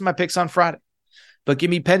do the rest of my picks on Friday. But give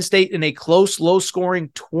me Penn State in a close, low-scoring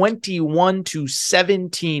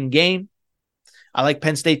 21-17 game. I like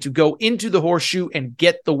Penn State to go into the horseshoe and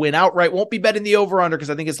get the win outright. Won't be betting the over-under because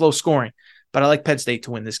I think it's low scoring, but I like Penn State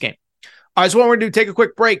to win this game. All right, so what we're going to do, take a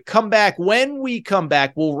quick break, come back. When we come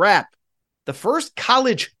back, we'll wrap. The first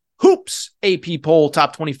college hoops AP poll,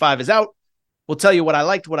 top 25 is out. We'll tell you what I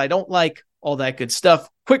liked, what I don't like, all that good stuff.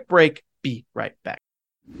 Quick break, be right back.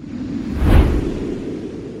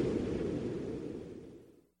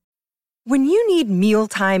 When you need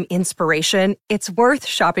mealtime inspiration, it's worth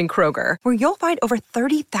shopping Kroger, where you'll find over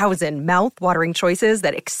 30,000 mouth-watering choices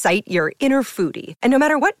that excite your inner foodie. And no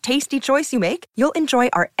matter what tasty choice you make, you'll enjoy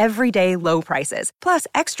our everyday low prices, plus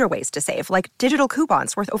extra ways to save, like digital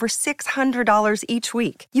coupons worth over $600 each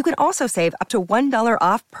week. You can also save up to $1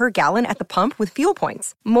 off per gallon at the pump with fuel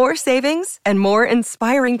points. More savings and more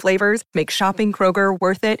inspiring flavors make shopping Kroger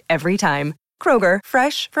worth it every time. Kroger,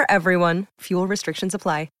 fresh for everyone. Fuel restrictions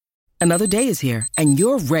apply. Another day is here, and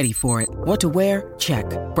you're ready for it. What to wear? Check.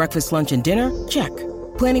 Breakfast, lunch, and dinner? Check.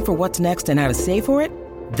 Planning for what's next and how to save for it?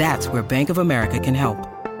 That's where Bank of America can help.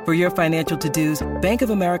 For your financial to-dos, Bank of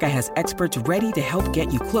America has experts ready to help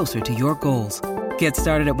get you closer to your goals. Get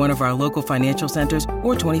started at one of our local financial centers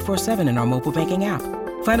or 24/7 in our mobile banking app.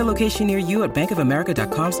 Find a location near you at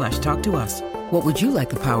bankofamerica.com/talktous. What would you like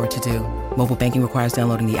the power to do? Mobile banking requires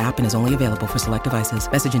downloading the app and is only available for select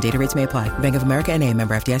devices. Message and data rates may apply. Bank of America N.A.,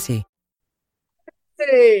 member FDIC.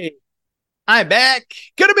 Hey, I'm back.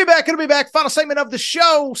 Gonna be back. Final segment of the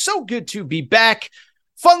show. So good to be back.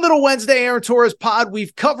 Fun little Wednesday Aaron Torres pod.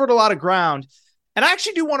 We've covered a lot of ground. And I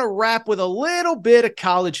actually do want to wrap with a little bit of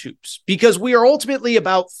college hoops because we are ultimately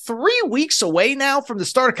about 3 weeks away now from the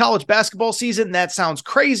start of college basketball season. That sounds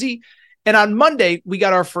crazy. And on Monday, we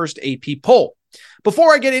got our first AP poll.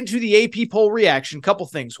 Before I get into the AP poll reaction, a couple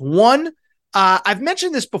things. One, I've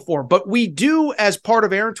mentioned this before, but we do, as part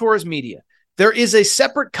of Aaron Torres Media, there is a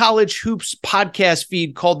separate college hoops podcast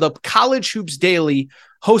feed called the College Hoops Daily,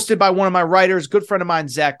 hosted by one of my writers, good friend of mine,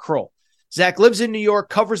 Zach Kroll. Zach lives in New York,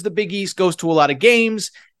 covers the Big East, goes to a lot of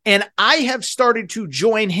games, and I have started to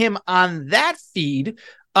join him on that feed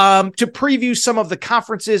to preview some of the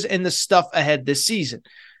conferences and the stuff ahead this season.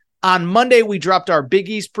 On Monday, we dropped our Big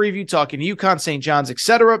East preview, talking UConn, St. John's,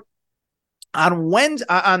 etc.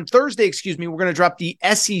 On Thursday, we're going to drop the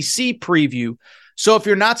SEC preview. So if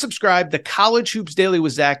you're not subscribed, the College Hoops Daily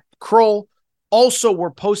with Zach Kroll. Also,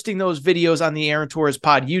 we're posting those videos on the Aaron Torres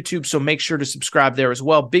Pod YouTube, so make sure to subscribe there as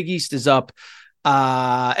well. Big East is up,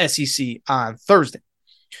 SEC on Thursday.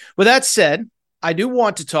 With that said, I do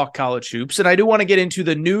want to talk college hoops, and I do want to get into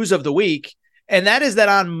the news of the week, and that is that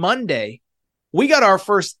on Monday, we got our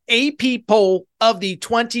first AP poll of the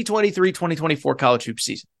 2023-2024 college hoops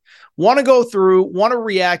season. Want to go through, want to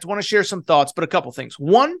react, want to share some thoughts, but a couple things.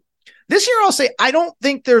 One, this year I'll say I don't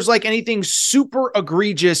think there's like anything super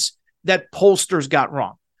egregious that pollsters got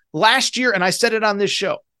wrong. Last year, and I said it on this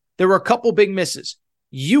show, there were a couple big misses.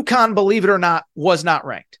 UConn, believe it or not, was not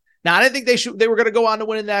ranked. Now, I didn't think they were going to go on to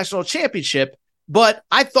win a national championship, but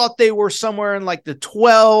I thought they were somewhere in like the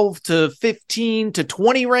 12 to 15 to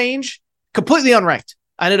 20 range, completely unranked.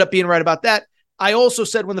 I ended up being right about that. I also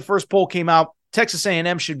said when the first poll came out, Texas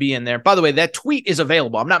A&M should be in there. By the way, that tweet is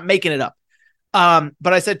available. I'm not making it up.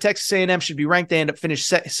 But I said Texas A&M should be ranked. They end up finished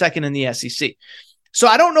second in the SEC. So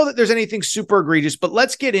I don't know that there's anything super egregious, but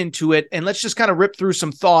let's get into it and let's just kind of rip through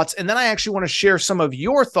some thoughts. And then I actually want to share some of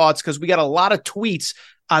your thoughts because we got a lot of tweets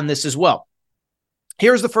on this as well.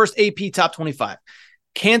 Here's the first AP top 25.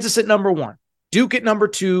 Kansas at number 1, Duke at number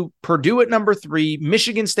 2, Purdue at number 3,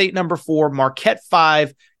 Michigan State number 4, Marquette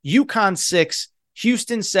 5, UConn 6,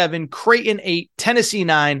 Houston 7, Creighton 8, Tennessee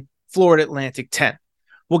 9, Florida Atlantic 10.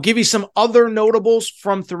 We'll give you some other notables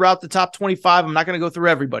from throughout the top 25. I'm not going to go through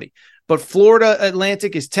everybody. But Florida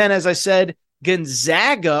Atlantic is 10, as I said.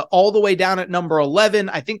 Gonzaga all the way down at number 11.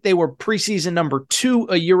 I think they were preseason number 2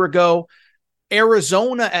 a year ago.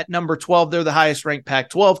 Arizona at number 12. They're the highest ranked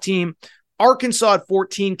Pac-12 team. Arkansas at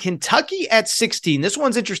 14. Kentucky at 16. This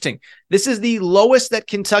one's interesting. This is the lowest that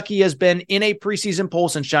Kentucky has been in a preseason poll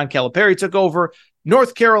since John Calipari took over.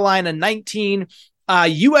 North Carolina 19.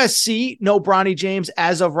 USC, no Bronny James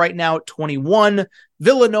as of right now at 21.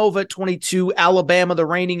 Villanova at 22. Alabama, the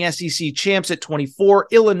reigning SEC champs, at 24.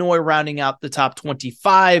 Illinois rounding out the top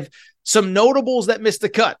 25. Some notables that missed the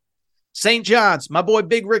cut. St. John's, my boy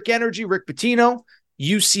Big Rick Energy, Rick Pitino.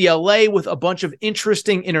 UCLA with a bunch of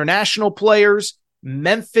interesting international players.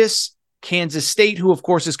 Memphis, Kansas State, who of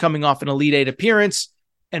course is coming off an Elite Eight appearance.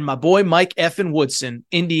 And my boy Mike Effin Woodson,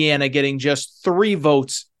 Indiana, getting just 3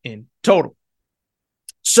 votes in total.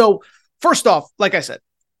 So first off, like I said,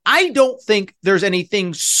 I don't think there's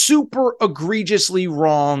anything super egregiously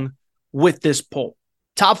wrong with this poll.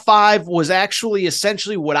 Top 5 was actually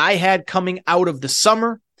essentially what I had coming out of the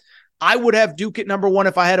summer. I would have Duke at number 1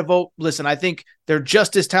 if I had a vote. Listen, I think they're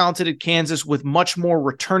just as talented as Kansas with much more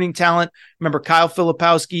returning talent. Remember Kyle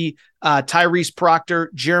Filipowski, Tyrese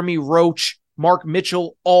Proctor, Jeremy Roach, Mark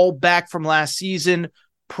Mitchell, all back from last season.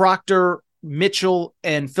 Proctor, Mitchell,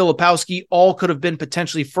 and Filipowski all could have been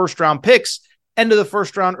potentially first-round picks. End of the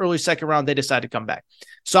first round, early second round, they decided to come back.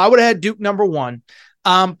 So I would have had Duke number 1.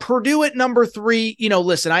 Purdue at number 3.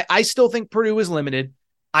 Listen, I still think Purdue is limited.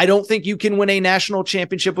 I don't think you can win a national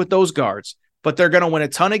championship with those guards, but they're going to win a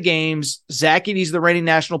ton of games. Zach Edey's the reigning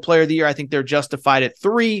national player of the year. I think they're justified at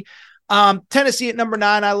 3. Tennessee at number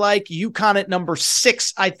 9, I like. UConn at number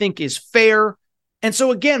 6, I think is fair. And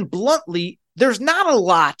so again, bluntly, there's not a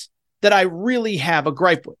lot that I really have a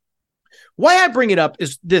gripe with. Why I bring it up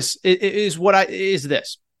is this. What I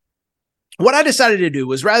decided to do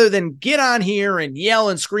was, rather than get on here and yell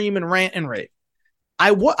and scream and rant and rave, I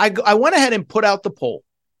went ahead and put out the poll,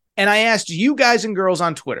 and I asked you guys and girls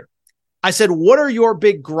on Twitter. I said, what are your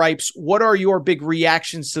big gripes? What are your big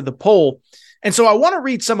reactions to the poll? And so I want to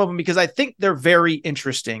read some of them because I think they're very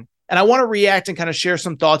interesting, and I want to react and kind of share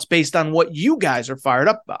some thoughts based on what you guys are fired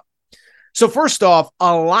up about. So first off,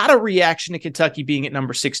 a lot of reaction to Kentucky being at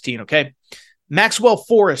number 16, okay? Maxwell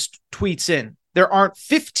Forrest tweets in, there aren't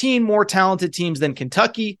 15 more talented teams than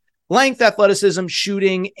Kentucky. Length, athleticism,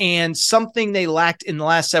 shooting, and something they lacked in the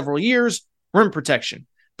last several years, rim protection.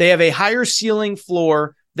 They have a higher ceiling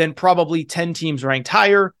floor than probably 10 teams ranked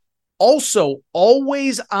higher. Also,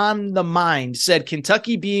 always on the mind, said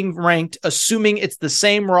Kentucky being ranked, assuming it's the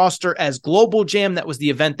same roster as Global Jam. That was the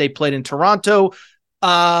event they played in Toronto.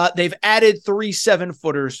 They've added 3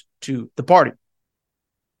 7-footers to the party.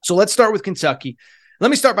 So let's start with Kentucky. Let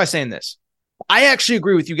me start by saying this. I actually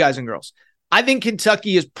agree with you guys and girls. I think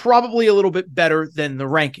Kentucky is probably a little bit better than the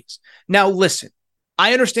rankings. Now, listen,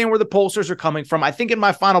 I understand where the pollsters are coming from. I think in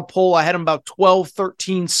my final poll, I had them about 12,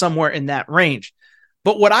 13, somewhere in that range.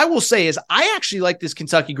 But what I will say is I actually like this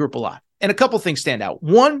Kentucky group a lot. And a couple things stand out.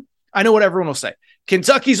 One, I know what everyone will say.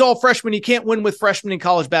 Kentucky's all freshmen. You can't win with freshmen in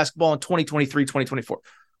college basketball in 2023, 2024.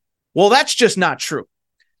 Well, that's just not true.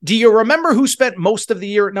 Do you remember who spent most of the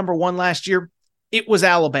year at number 1 last year? It was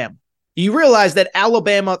Alabama. You realize that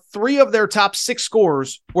Alabama, 3 of their top 6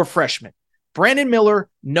 scorers were freshmen. Brandon Miller,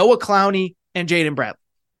 Noah Clowney, and Jaden Bradley.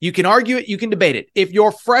 You can argue it. You can debate it. If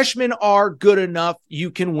your freshmen are good enough, you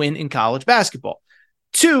can win in college basketball.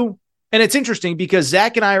 2, and it's interesting because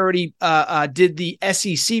Zach and I already did the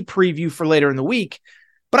SEC preview for later in the week.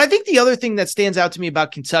 But I think the other thing that stands out to me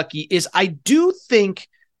about Kentucky is I do think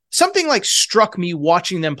something like struck me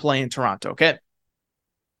watching them play in Toronto. Okay.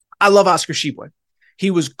 I love Oscar Tshiebwe.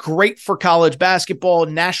 He was great for college basketball,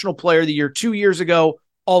 National Player of the Year 2 years ago,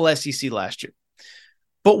 all SEC last year.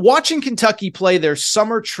 But watching Kentucky play their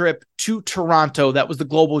summer trip to Toronto, that was the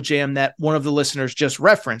Global Jam that one of the listeners just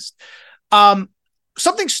referenced,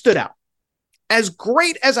 something stood out. As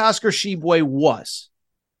great as Oscar Tshiebwe was,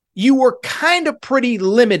 you were kind of pretty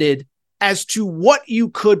limited as to what you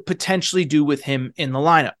could potentially do with him in the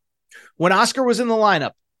lineup. When Oscar was in the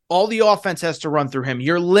lineup, all the offense has to run through him.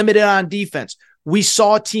 You're limited on defense. We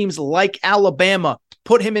saw teams like Alabama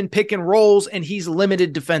put him in pick and rolls, and he's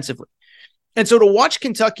limited defensively. And so to watch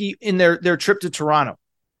Kentucky in their trip to Toronto,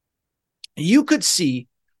 you could see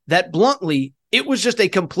that bluntly, it was just a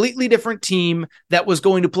completely different team that was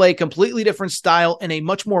going to play a completely different style and a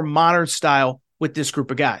much more modern style with this group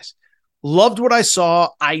of guys. Loved what I saw.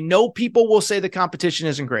 I know people will say the competition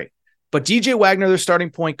isn't great, but DJ Wagner, their starting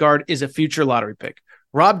point guard, is a future lottery pick.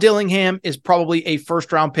 Rob Dillingham is probably a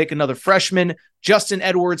first-round pick, another freshman. Justin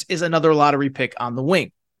Edwards is another lottery pick on the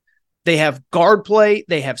wing. They have guard play,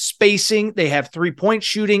 they have spacing, they have three-point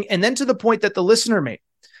shooting, and then to the point that the listener made,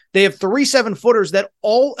 they have 3 7-footers that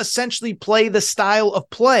all essentially play the style of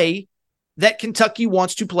play that Kentucky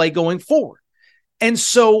wants to play going forward. And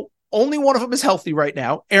so only one of them is healthy right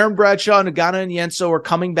now. Aaron Bradshaw, Nagana, and Yenso are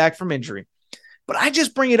coming back from injury. But I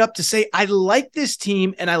just bring it up to say I like this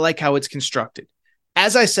team and I like how it's constructed.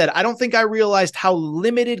 As I said, I don't think I realized how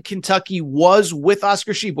limited Kentucky was with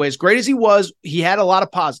Oscar Tshiebwe. As great as he was, he had a lot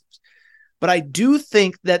of positives. But I do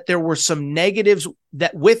think that there were some negatives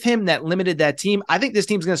that with him that limited that team. I think this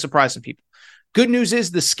team's going to surprise some people. Good news is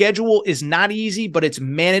the schedule is not easy, but it's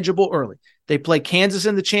manageable early. They play Kansas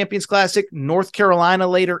in the Champions Classic, North Carolina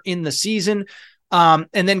later in the season, and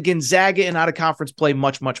then Gonzaga and out-of-conference play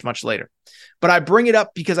much, much, much later. But I bring it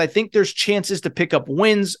up because I think there's chances to pick up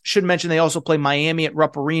wins. Should mention they also play Miami at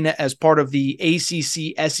Rupp Arena as part of the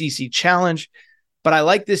ACC-SEC Challenge. But I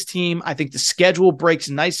like this team. I think the schedule breaks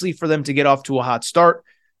nicely for them to get off to a hot start.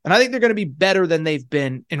 And I think they're going to be better than they've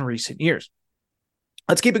been in recent years.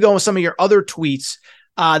 Let's keep it going with some of your other tweets.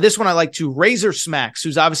 This one I like to. Razor Smacks,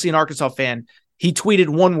 who's obviously an Arkansas fan, he tweeted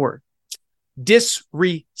one word: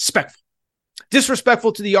 disrespectful.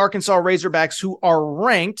 Disrespectful to the Arkansas Razorbacks, who are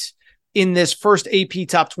ranked in this first AP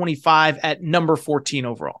Top 25 at number 14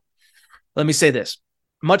 overall. Let me say this.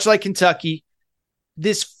 Much like Kentucky,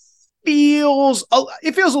 this feels a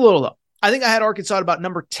little low. I think I had Arkansas at about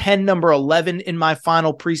number 10, number 11 in my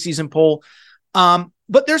final preseason poll.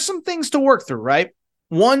 But there's some things to work through, right?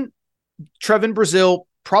 One, Trevin Brazile,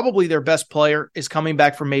 probably their best player, is coming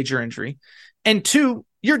back from major injury. And 2,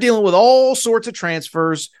 you're dealing with all sorts of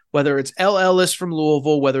transfers, whether it's L. Ellis from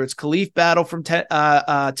Louisville, whether it's Khalif Battle from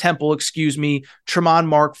Temple, Tremont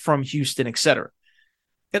Mark from Houston, etc.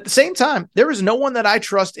 At the same time, there is no one that I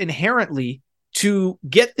trust inherently to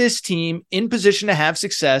get this team in position to have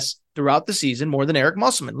success throughout the season more than Eric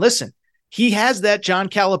Musselman. Listen, he has that John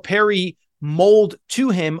Calipari mold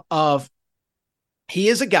to him of he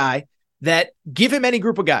is a guy that, give him any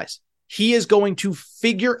group of guys, he is going to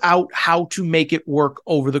figure out how to make it work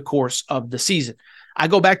over the course of the season. I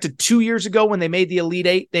go back to 2 years ago when they made the Elite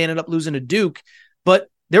Eight. They ended up losing to Duke, but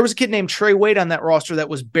there was a kid named Trey Wade on that roster that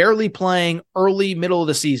was barely playing early, middle of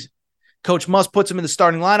the season. Coach Musk puts him in the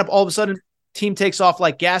starting lineup. All of a sudden, team takes off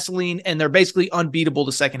like gasoline, and they're basically unbeatable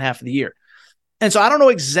the second half of the year. And so I don't know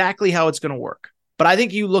exactly how it's going to work, but I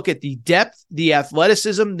think you look at the depth, the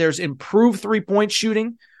athleticism, there's improved three-point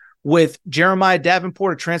shooting with Jeremiah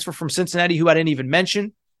Davenport, a transfer from Cincinnati, who I didn't even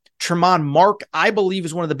mention. Tremont Mark, I believe,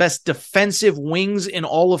 is one of the best defensive wings in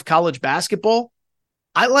all of college basketball.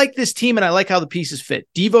 I like this team, and I like how the pieces fit.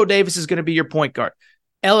 Devo Davis is going to be your point guard.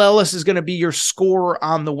 L. Ellis is going to be your scorer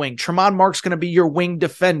on the wing. Tremont Mark's going to be your wing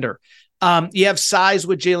defender. You have size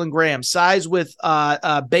with Jalen Graham, size with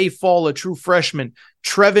Bay Fall, a true freshman.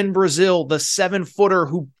 Trevin Brazil, the 7-footer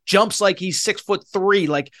who jumps like he's 6'3",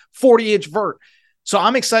 like 40-inch vert. So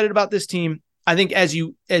I'm excited about this team. I think as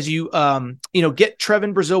you get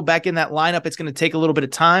Trevin Brazil back in that lineup, it's going to take a little bit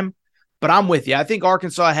of time, but I'm with you. I think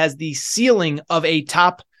Arkansas has the ceiling of a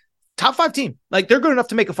top 5 team. Like, they're good enough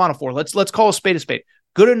to make a Final Four. Let's call a spade a spade.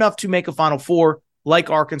 Good enough to make a Final Four, like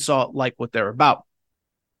Arkansas, like what they're about.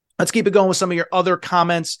 Let's keep it going with some of your other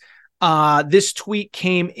comments. This tweet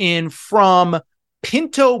came in from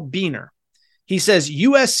Pinto Beaner. He says,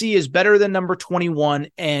 USC is better than number 21,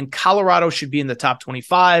 and Colorado should be in the top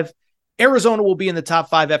 25. Arizona will be in the top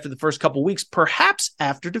 5 after the first couple weeks, perhaps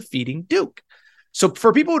after defeating Duke. So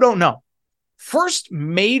for people who don't know, first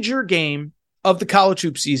major game of the college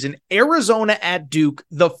hoop season, Arizona at Duke,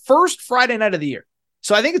 the first Friday night of the year.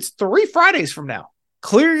 So I think it's 3 Fridays from now.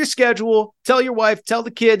 Clear your schedule. Tell your wife, tell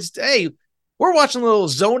the kids, hey, we're watching a little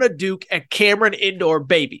Zona Duke at Cameron Indoor,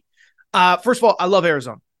 baby. First of all, I love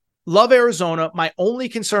Arizona. Love Arizona. My only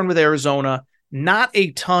concern with Arizona, not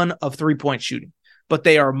a ton of three-point shooting, but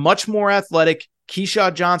they are much more athletic.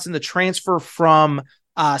 Keyshawn Johnson, the transfer from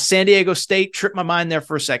San Diego State, tripped my mind there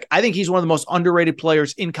for a sec. I think he's one of the most underrated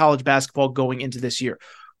players in college basketball going into this year.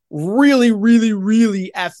 Really, really,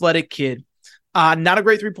 really athletic kid. Not a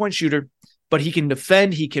great three-point shooter, but he can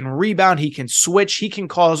defend, he can rebound, he can switch, he can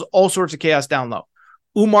cause all sorts of chaos down low.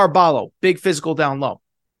 Umar Ballo, big physical down low.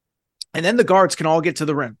 And then the guards can all get to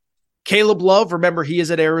the rim. Caleb Love, remember, he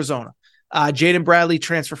is at Arizona. Jaden Bradley,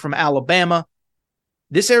 transfer from Alabama.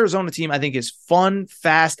 This Arizona team, I think, is fun,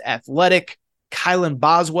 fast, athletic. Kylan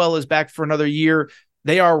Boswell is back for another year.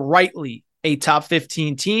 They are rightly a top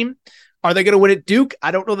 15 team. Are they going to win at Duke?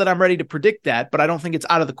 I don't know that I'm ready to predict that, but I don't think it's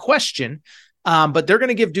out of the question. But they're going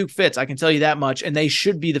to give Duke fits, I can tell you that much, and they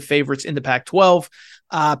should be the favorites in the Pac-12.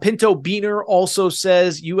 Pinto Beaner also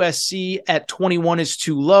says USC at 21 is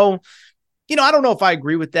too low. I don't know if I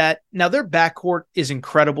agree with that. Now, their backcourt is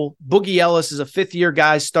incredible. Boogie Ellis is a fifth-year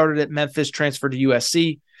guy, started at Memphis, transferred to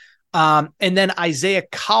USC. And then Isaiah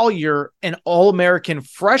Collier, an All-American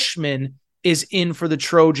freshman, is in for the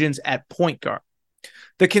Trojans at point guard.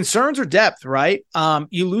 The concerns are depth, right?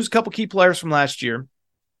 You lose a couple key players from last year.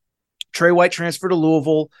 Trey White transferred to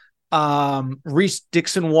Louisville. Reese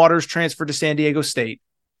Dixon Waters transferred to San Diego State.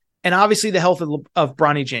 And obviously the health of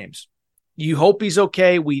Bronny James. You hope he's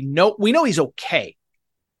okay. We know he's okay.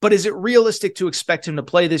 But is it realistic to expect him to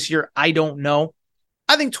play this year? I don't know.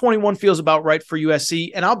 I think 21 feels about right for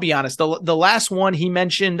USC. And I'll be honest, the last one he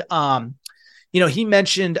mentioned, Colorado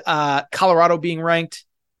being ranked.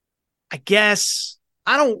 I guess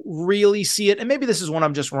I don't really see it. And maybe this is one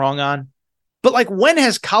I'm just wrong on. But like, when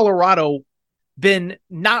has Colorado been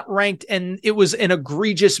not ranked and it was an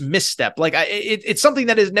egregious misstep? Like, it's something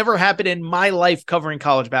that has never happened in my life covering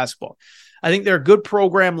college basketball. I think they're a good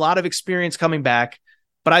program, a lot of experience coming back,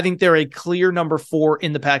 but I think they're a clear number 4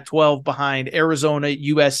 in the Pac-12 behind Arizona,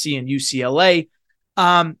 USC, and UCLA.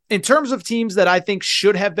 In terms of teams that I think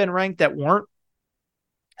should have been ranked that weren't,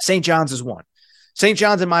 St. John's is one. St.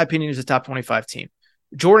 John's, in my opinion, is a top 25 team.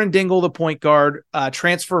 Jordan Dingle, the point guard,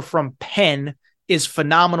 transfer from Penn, is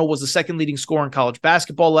phenomenal, was the second leading scorer in college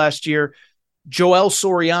basketball last year. Joel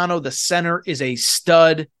Soriano, the center, is a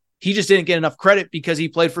stud. He just didn't get enough credit because he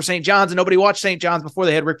played for St. John's, and nobody watched St. John's before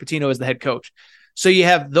they had Rick Pitino as the head coach. So you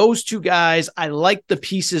have those two guys. I like the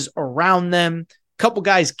pieces around them. A couple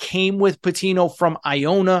guys came with Pitino from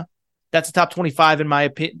Iona. That's a top 25 in my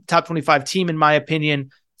opinion, top 25 team in my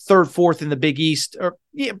opinion. 3rd, 4th in the Big East, or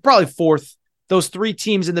probably 4th. Those 3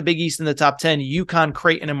 teams in the Big East in the top 10, UConn,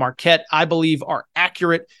 Creighton, and Marquette, I believe are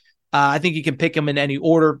accurate. I think you can pick them in any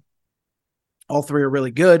order. All 3 are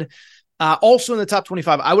really good. Also in the top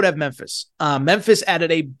 25, I would have Memphis. Memphis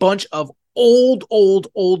added a bunch of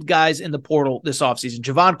old guys in the portal this offseason.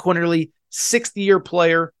 Javon Quinterly, 6th-year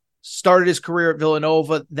player, started his career at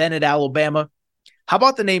Villanova, then at Alabama. How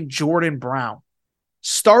about the name Jordan Brown?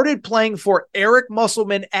 Started playing for Eric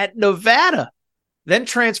Musselman at Nevada, then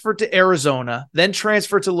transferred to Arizona, then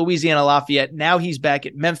transferred to Louisiana Lafayette. Now he's back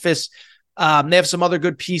at Memphis. They have some other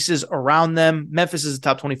good pieces around them. Memphis is a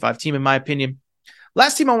top 25 team, in my opinion.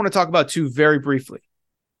 Last team I want to talk about, too, very briefly.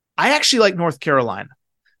 I actually like North Carolina.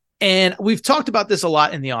 And we've talked about this a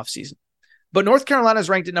lot in the offseason. But North Carolina is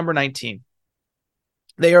ranked at number 19.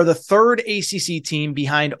 They are the 3rd ACC team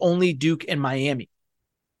behind only Duke and Miami.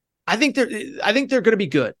 I think they're going to be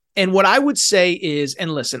good. And what I would say is,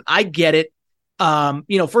 and listen, I get it.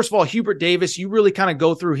 First of all, Hubert Davis, you really kind of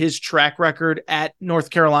go through his track record at North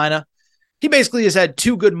Carolina. He basically has had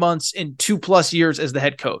 2 good months in 2+ years as the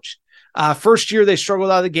head coach. First year, they struggled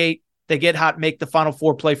out of the gate. They get hot, make the Final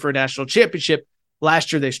Four, play for a national championship.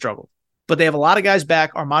 Last year, they struggled. But they have a lot of guys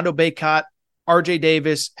back. Armando Bacot, RJ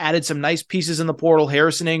Davis, added some nice pieces in the portal.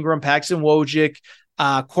 Harrison Ingram, Paxton Wojcik,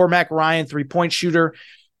 Cormac Ryan, 3-point shooter.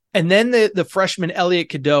 And then the freshman Elliot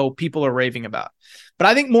Cadeau, people are raving about. But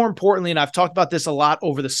I think more importantly, and I've talked about this a lot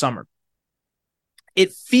over the summer,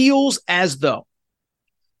 it feels as though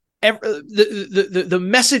the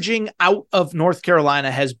messaging out of North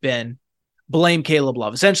Carolina has been blame Caleb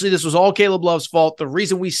Love. Essentially, this was all Caleb Love's fault. The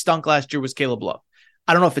reason we stunk last year was Caleb Love.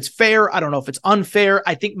 I don't know if it's fair. I don't know if it's unfair.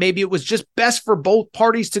 I think maybe it was just best for both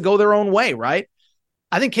parties to go their own way, right?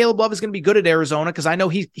 I think Caleb Love is going to be good at Arizona because I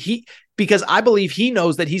know because I believe he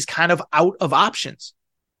knows that he's kind of out of options.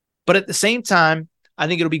 But at the same time, I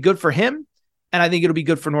think it'll be good for him, and I think it'll be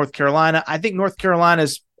good for North Carolina. I think North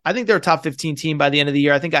Carolina's, I think they're a top 15 team by the end of the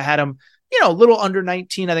year. I think I had them, a little under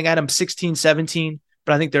 19. I think I had them 16, 17,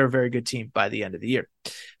 but I think they're a very good team by the end of the year.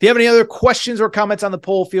 If you have any other questions or comments on the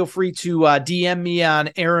poll, feel free to DM me on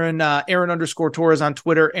Aaron_Torres on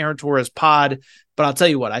Twitter, Aaron Torres Pod. But I'll tell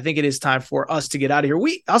you what, I think it is time for us to get out of here.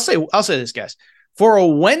 I'll say this, guys, for a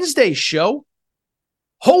Wednesday show,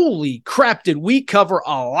 holy crap, did we cover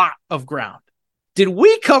a lot of ground. Did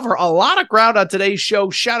we cover a lot of ground on today's show?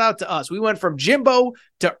 Shout out to us. We went from Jimbo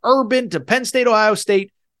to Urban to Penn State-Ohio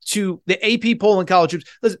State to the AP poll in college hoops.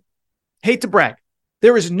 Listen, hate to brag.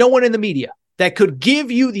 There is no one in the media that could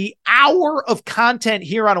give you the hour of content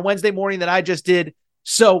here on a Wednesday morning that I just did.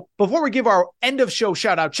 So before we give our end of show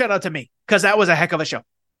shout out to me, because that was a heck of a show.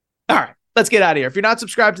 All right, let's get out of here. If you're not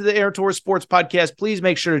subscribed to the Aaron Torres Sports Podcast, please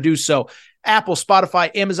make sure to do so. Apple,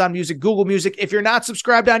 Spotify, Amazon Music, Google Music. If you're not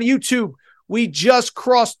subscribed on YouTube, we just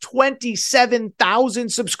crossed 27,000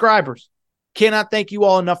 subscribers. Cannot thank you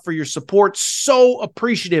all enough for your support. So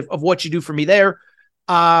appreciative of what you do for me there.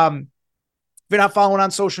 If you're not following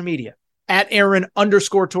on social media, at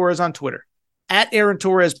Aaron_Torres on Twitter, at Aaron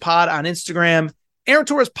Torres Pod on Instagram, Aaron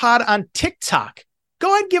Torres Pod on TikTok. Go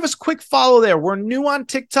ahead and give us a quick follow there. We're new on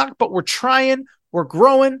TikTok, but we're trying, we're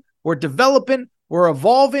growing, we're developing, we're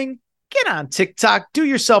evolving. Get on TikTok. Do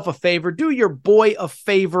yourself a favor. Do your boy a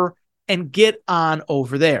favor and get on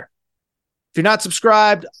over there. If you're not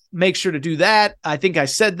subscribed, make sure to do that. I think I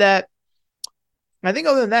said that. I think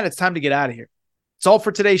other than that, it's time to get out of here. It's all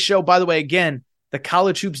for today's show. By the way, again, the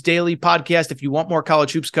College Hoops Daily podcast. If you want more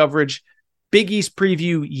college hoops coverage, Big East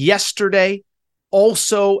preview yesterday.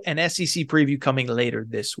 Also an SEC preview coming later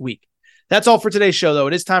this week. That's all for today's show, though.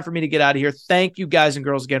 It is time for me to get out of here. Thank you guys and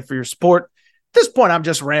girls again for your support. At this point, I'm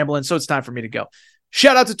just rambling, so it's time for me to go.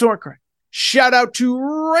 Shout out to Torrent Craig. Shout out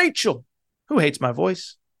to Rachel, who hates my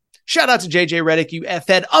voice. Shout out to JJ Redick, you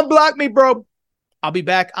F-head. Unblock me, bro. I'll be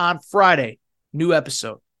back on Friday. New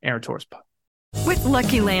episode, Aaron Torres Pod. With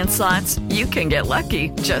Lucky Land Slots, you can get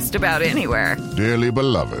lucky just about anywhere. Dearly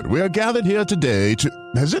beloved, we are gathered here today to...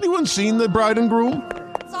 Has anyone seen the bride and groom?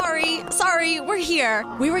 Sorry, we're here.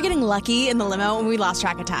 We were getting lucky in the limo and we lost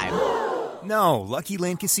track of time. No, Lucky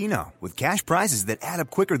Land Casino, with cash prizes that add up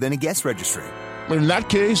quicker than a guest registry. In that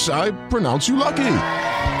case, I pronounce you lucky.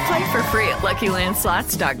 Play for free at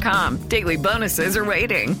LuckyLandSlots.com. Daily bonuses are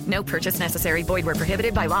waiting. No purchase necessary. Void where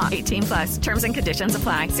prohibited by law. 18+. Terms and conditions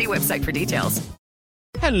apply. See website for details.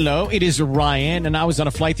 Hello, it is Ryan, and I was on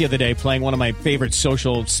a flight the other day playing one of my favorite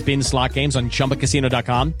social spin slot games on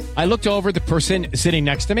ChumbaCasino.com. I looked over at the person sitting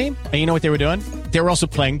next to me, and you know what they were doing? They were also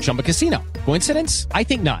playing Chumba Casino. Coincidence? I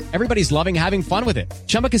think not. Everybody's loving having fun with it.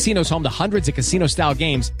 Chumba Casino is home to hundreds of casino-style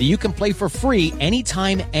games that you can play for free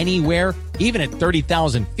anytime, anywhere, even at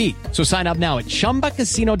 30,000 feet. So sign up now at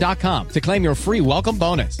ChumbaCasino.com to claim your free welcome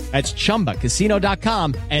bonus. That's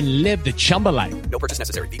ChumbaCasino.com and live the Chumba life. No purchase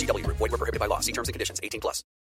necessary. VGW. Void where prohibited by law. See terms and conditions. 18+.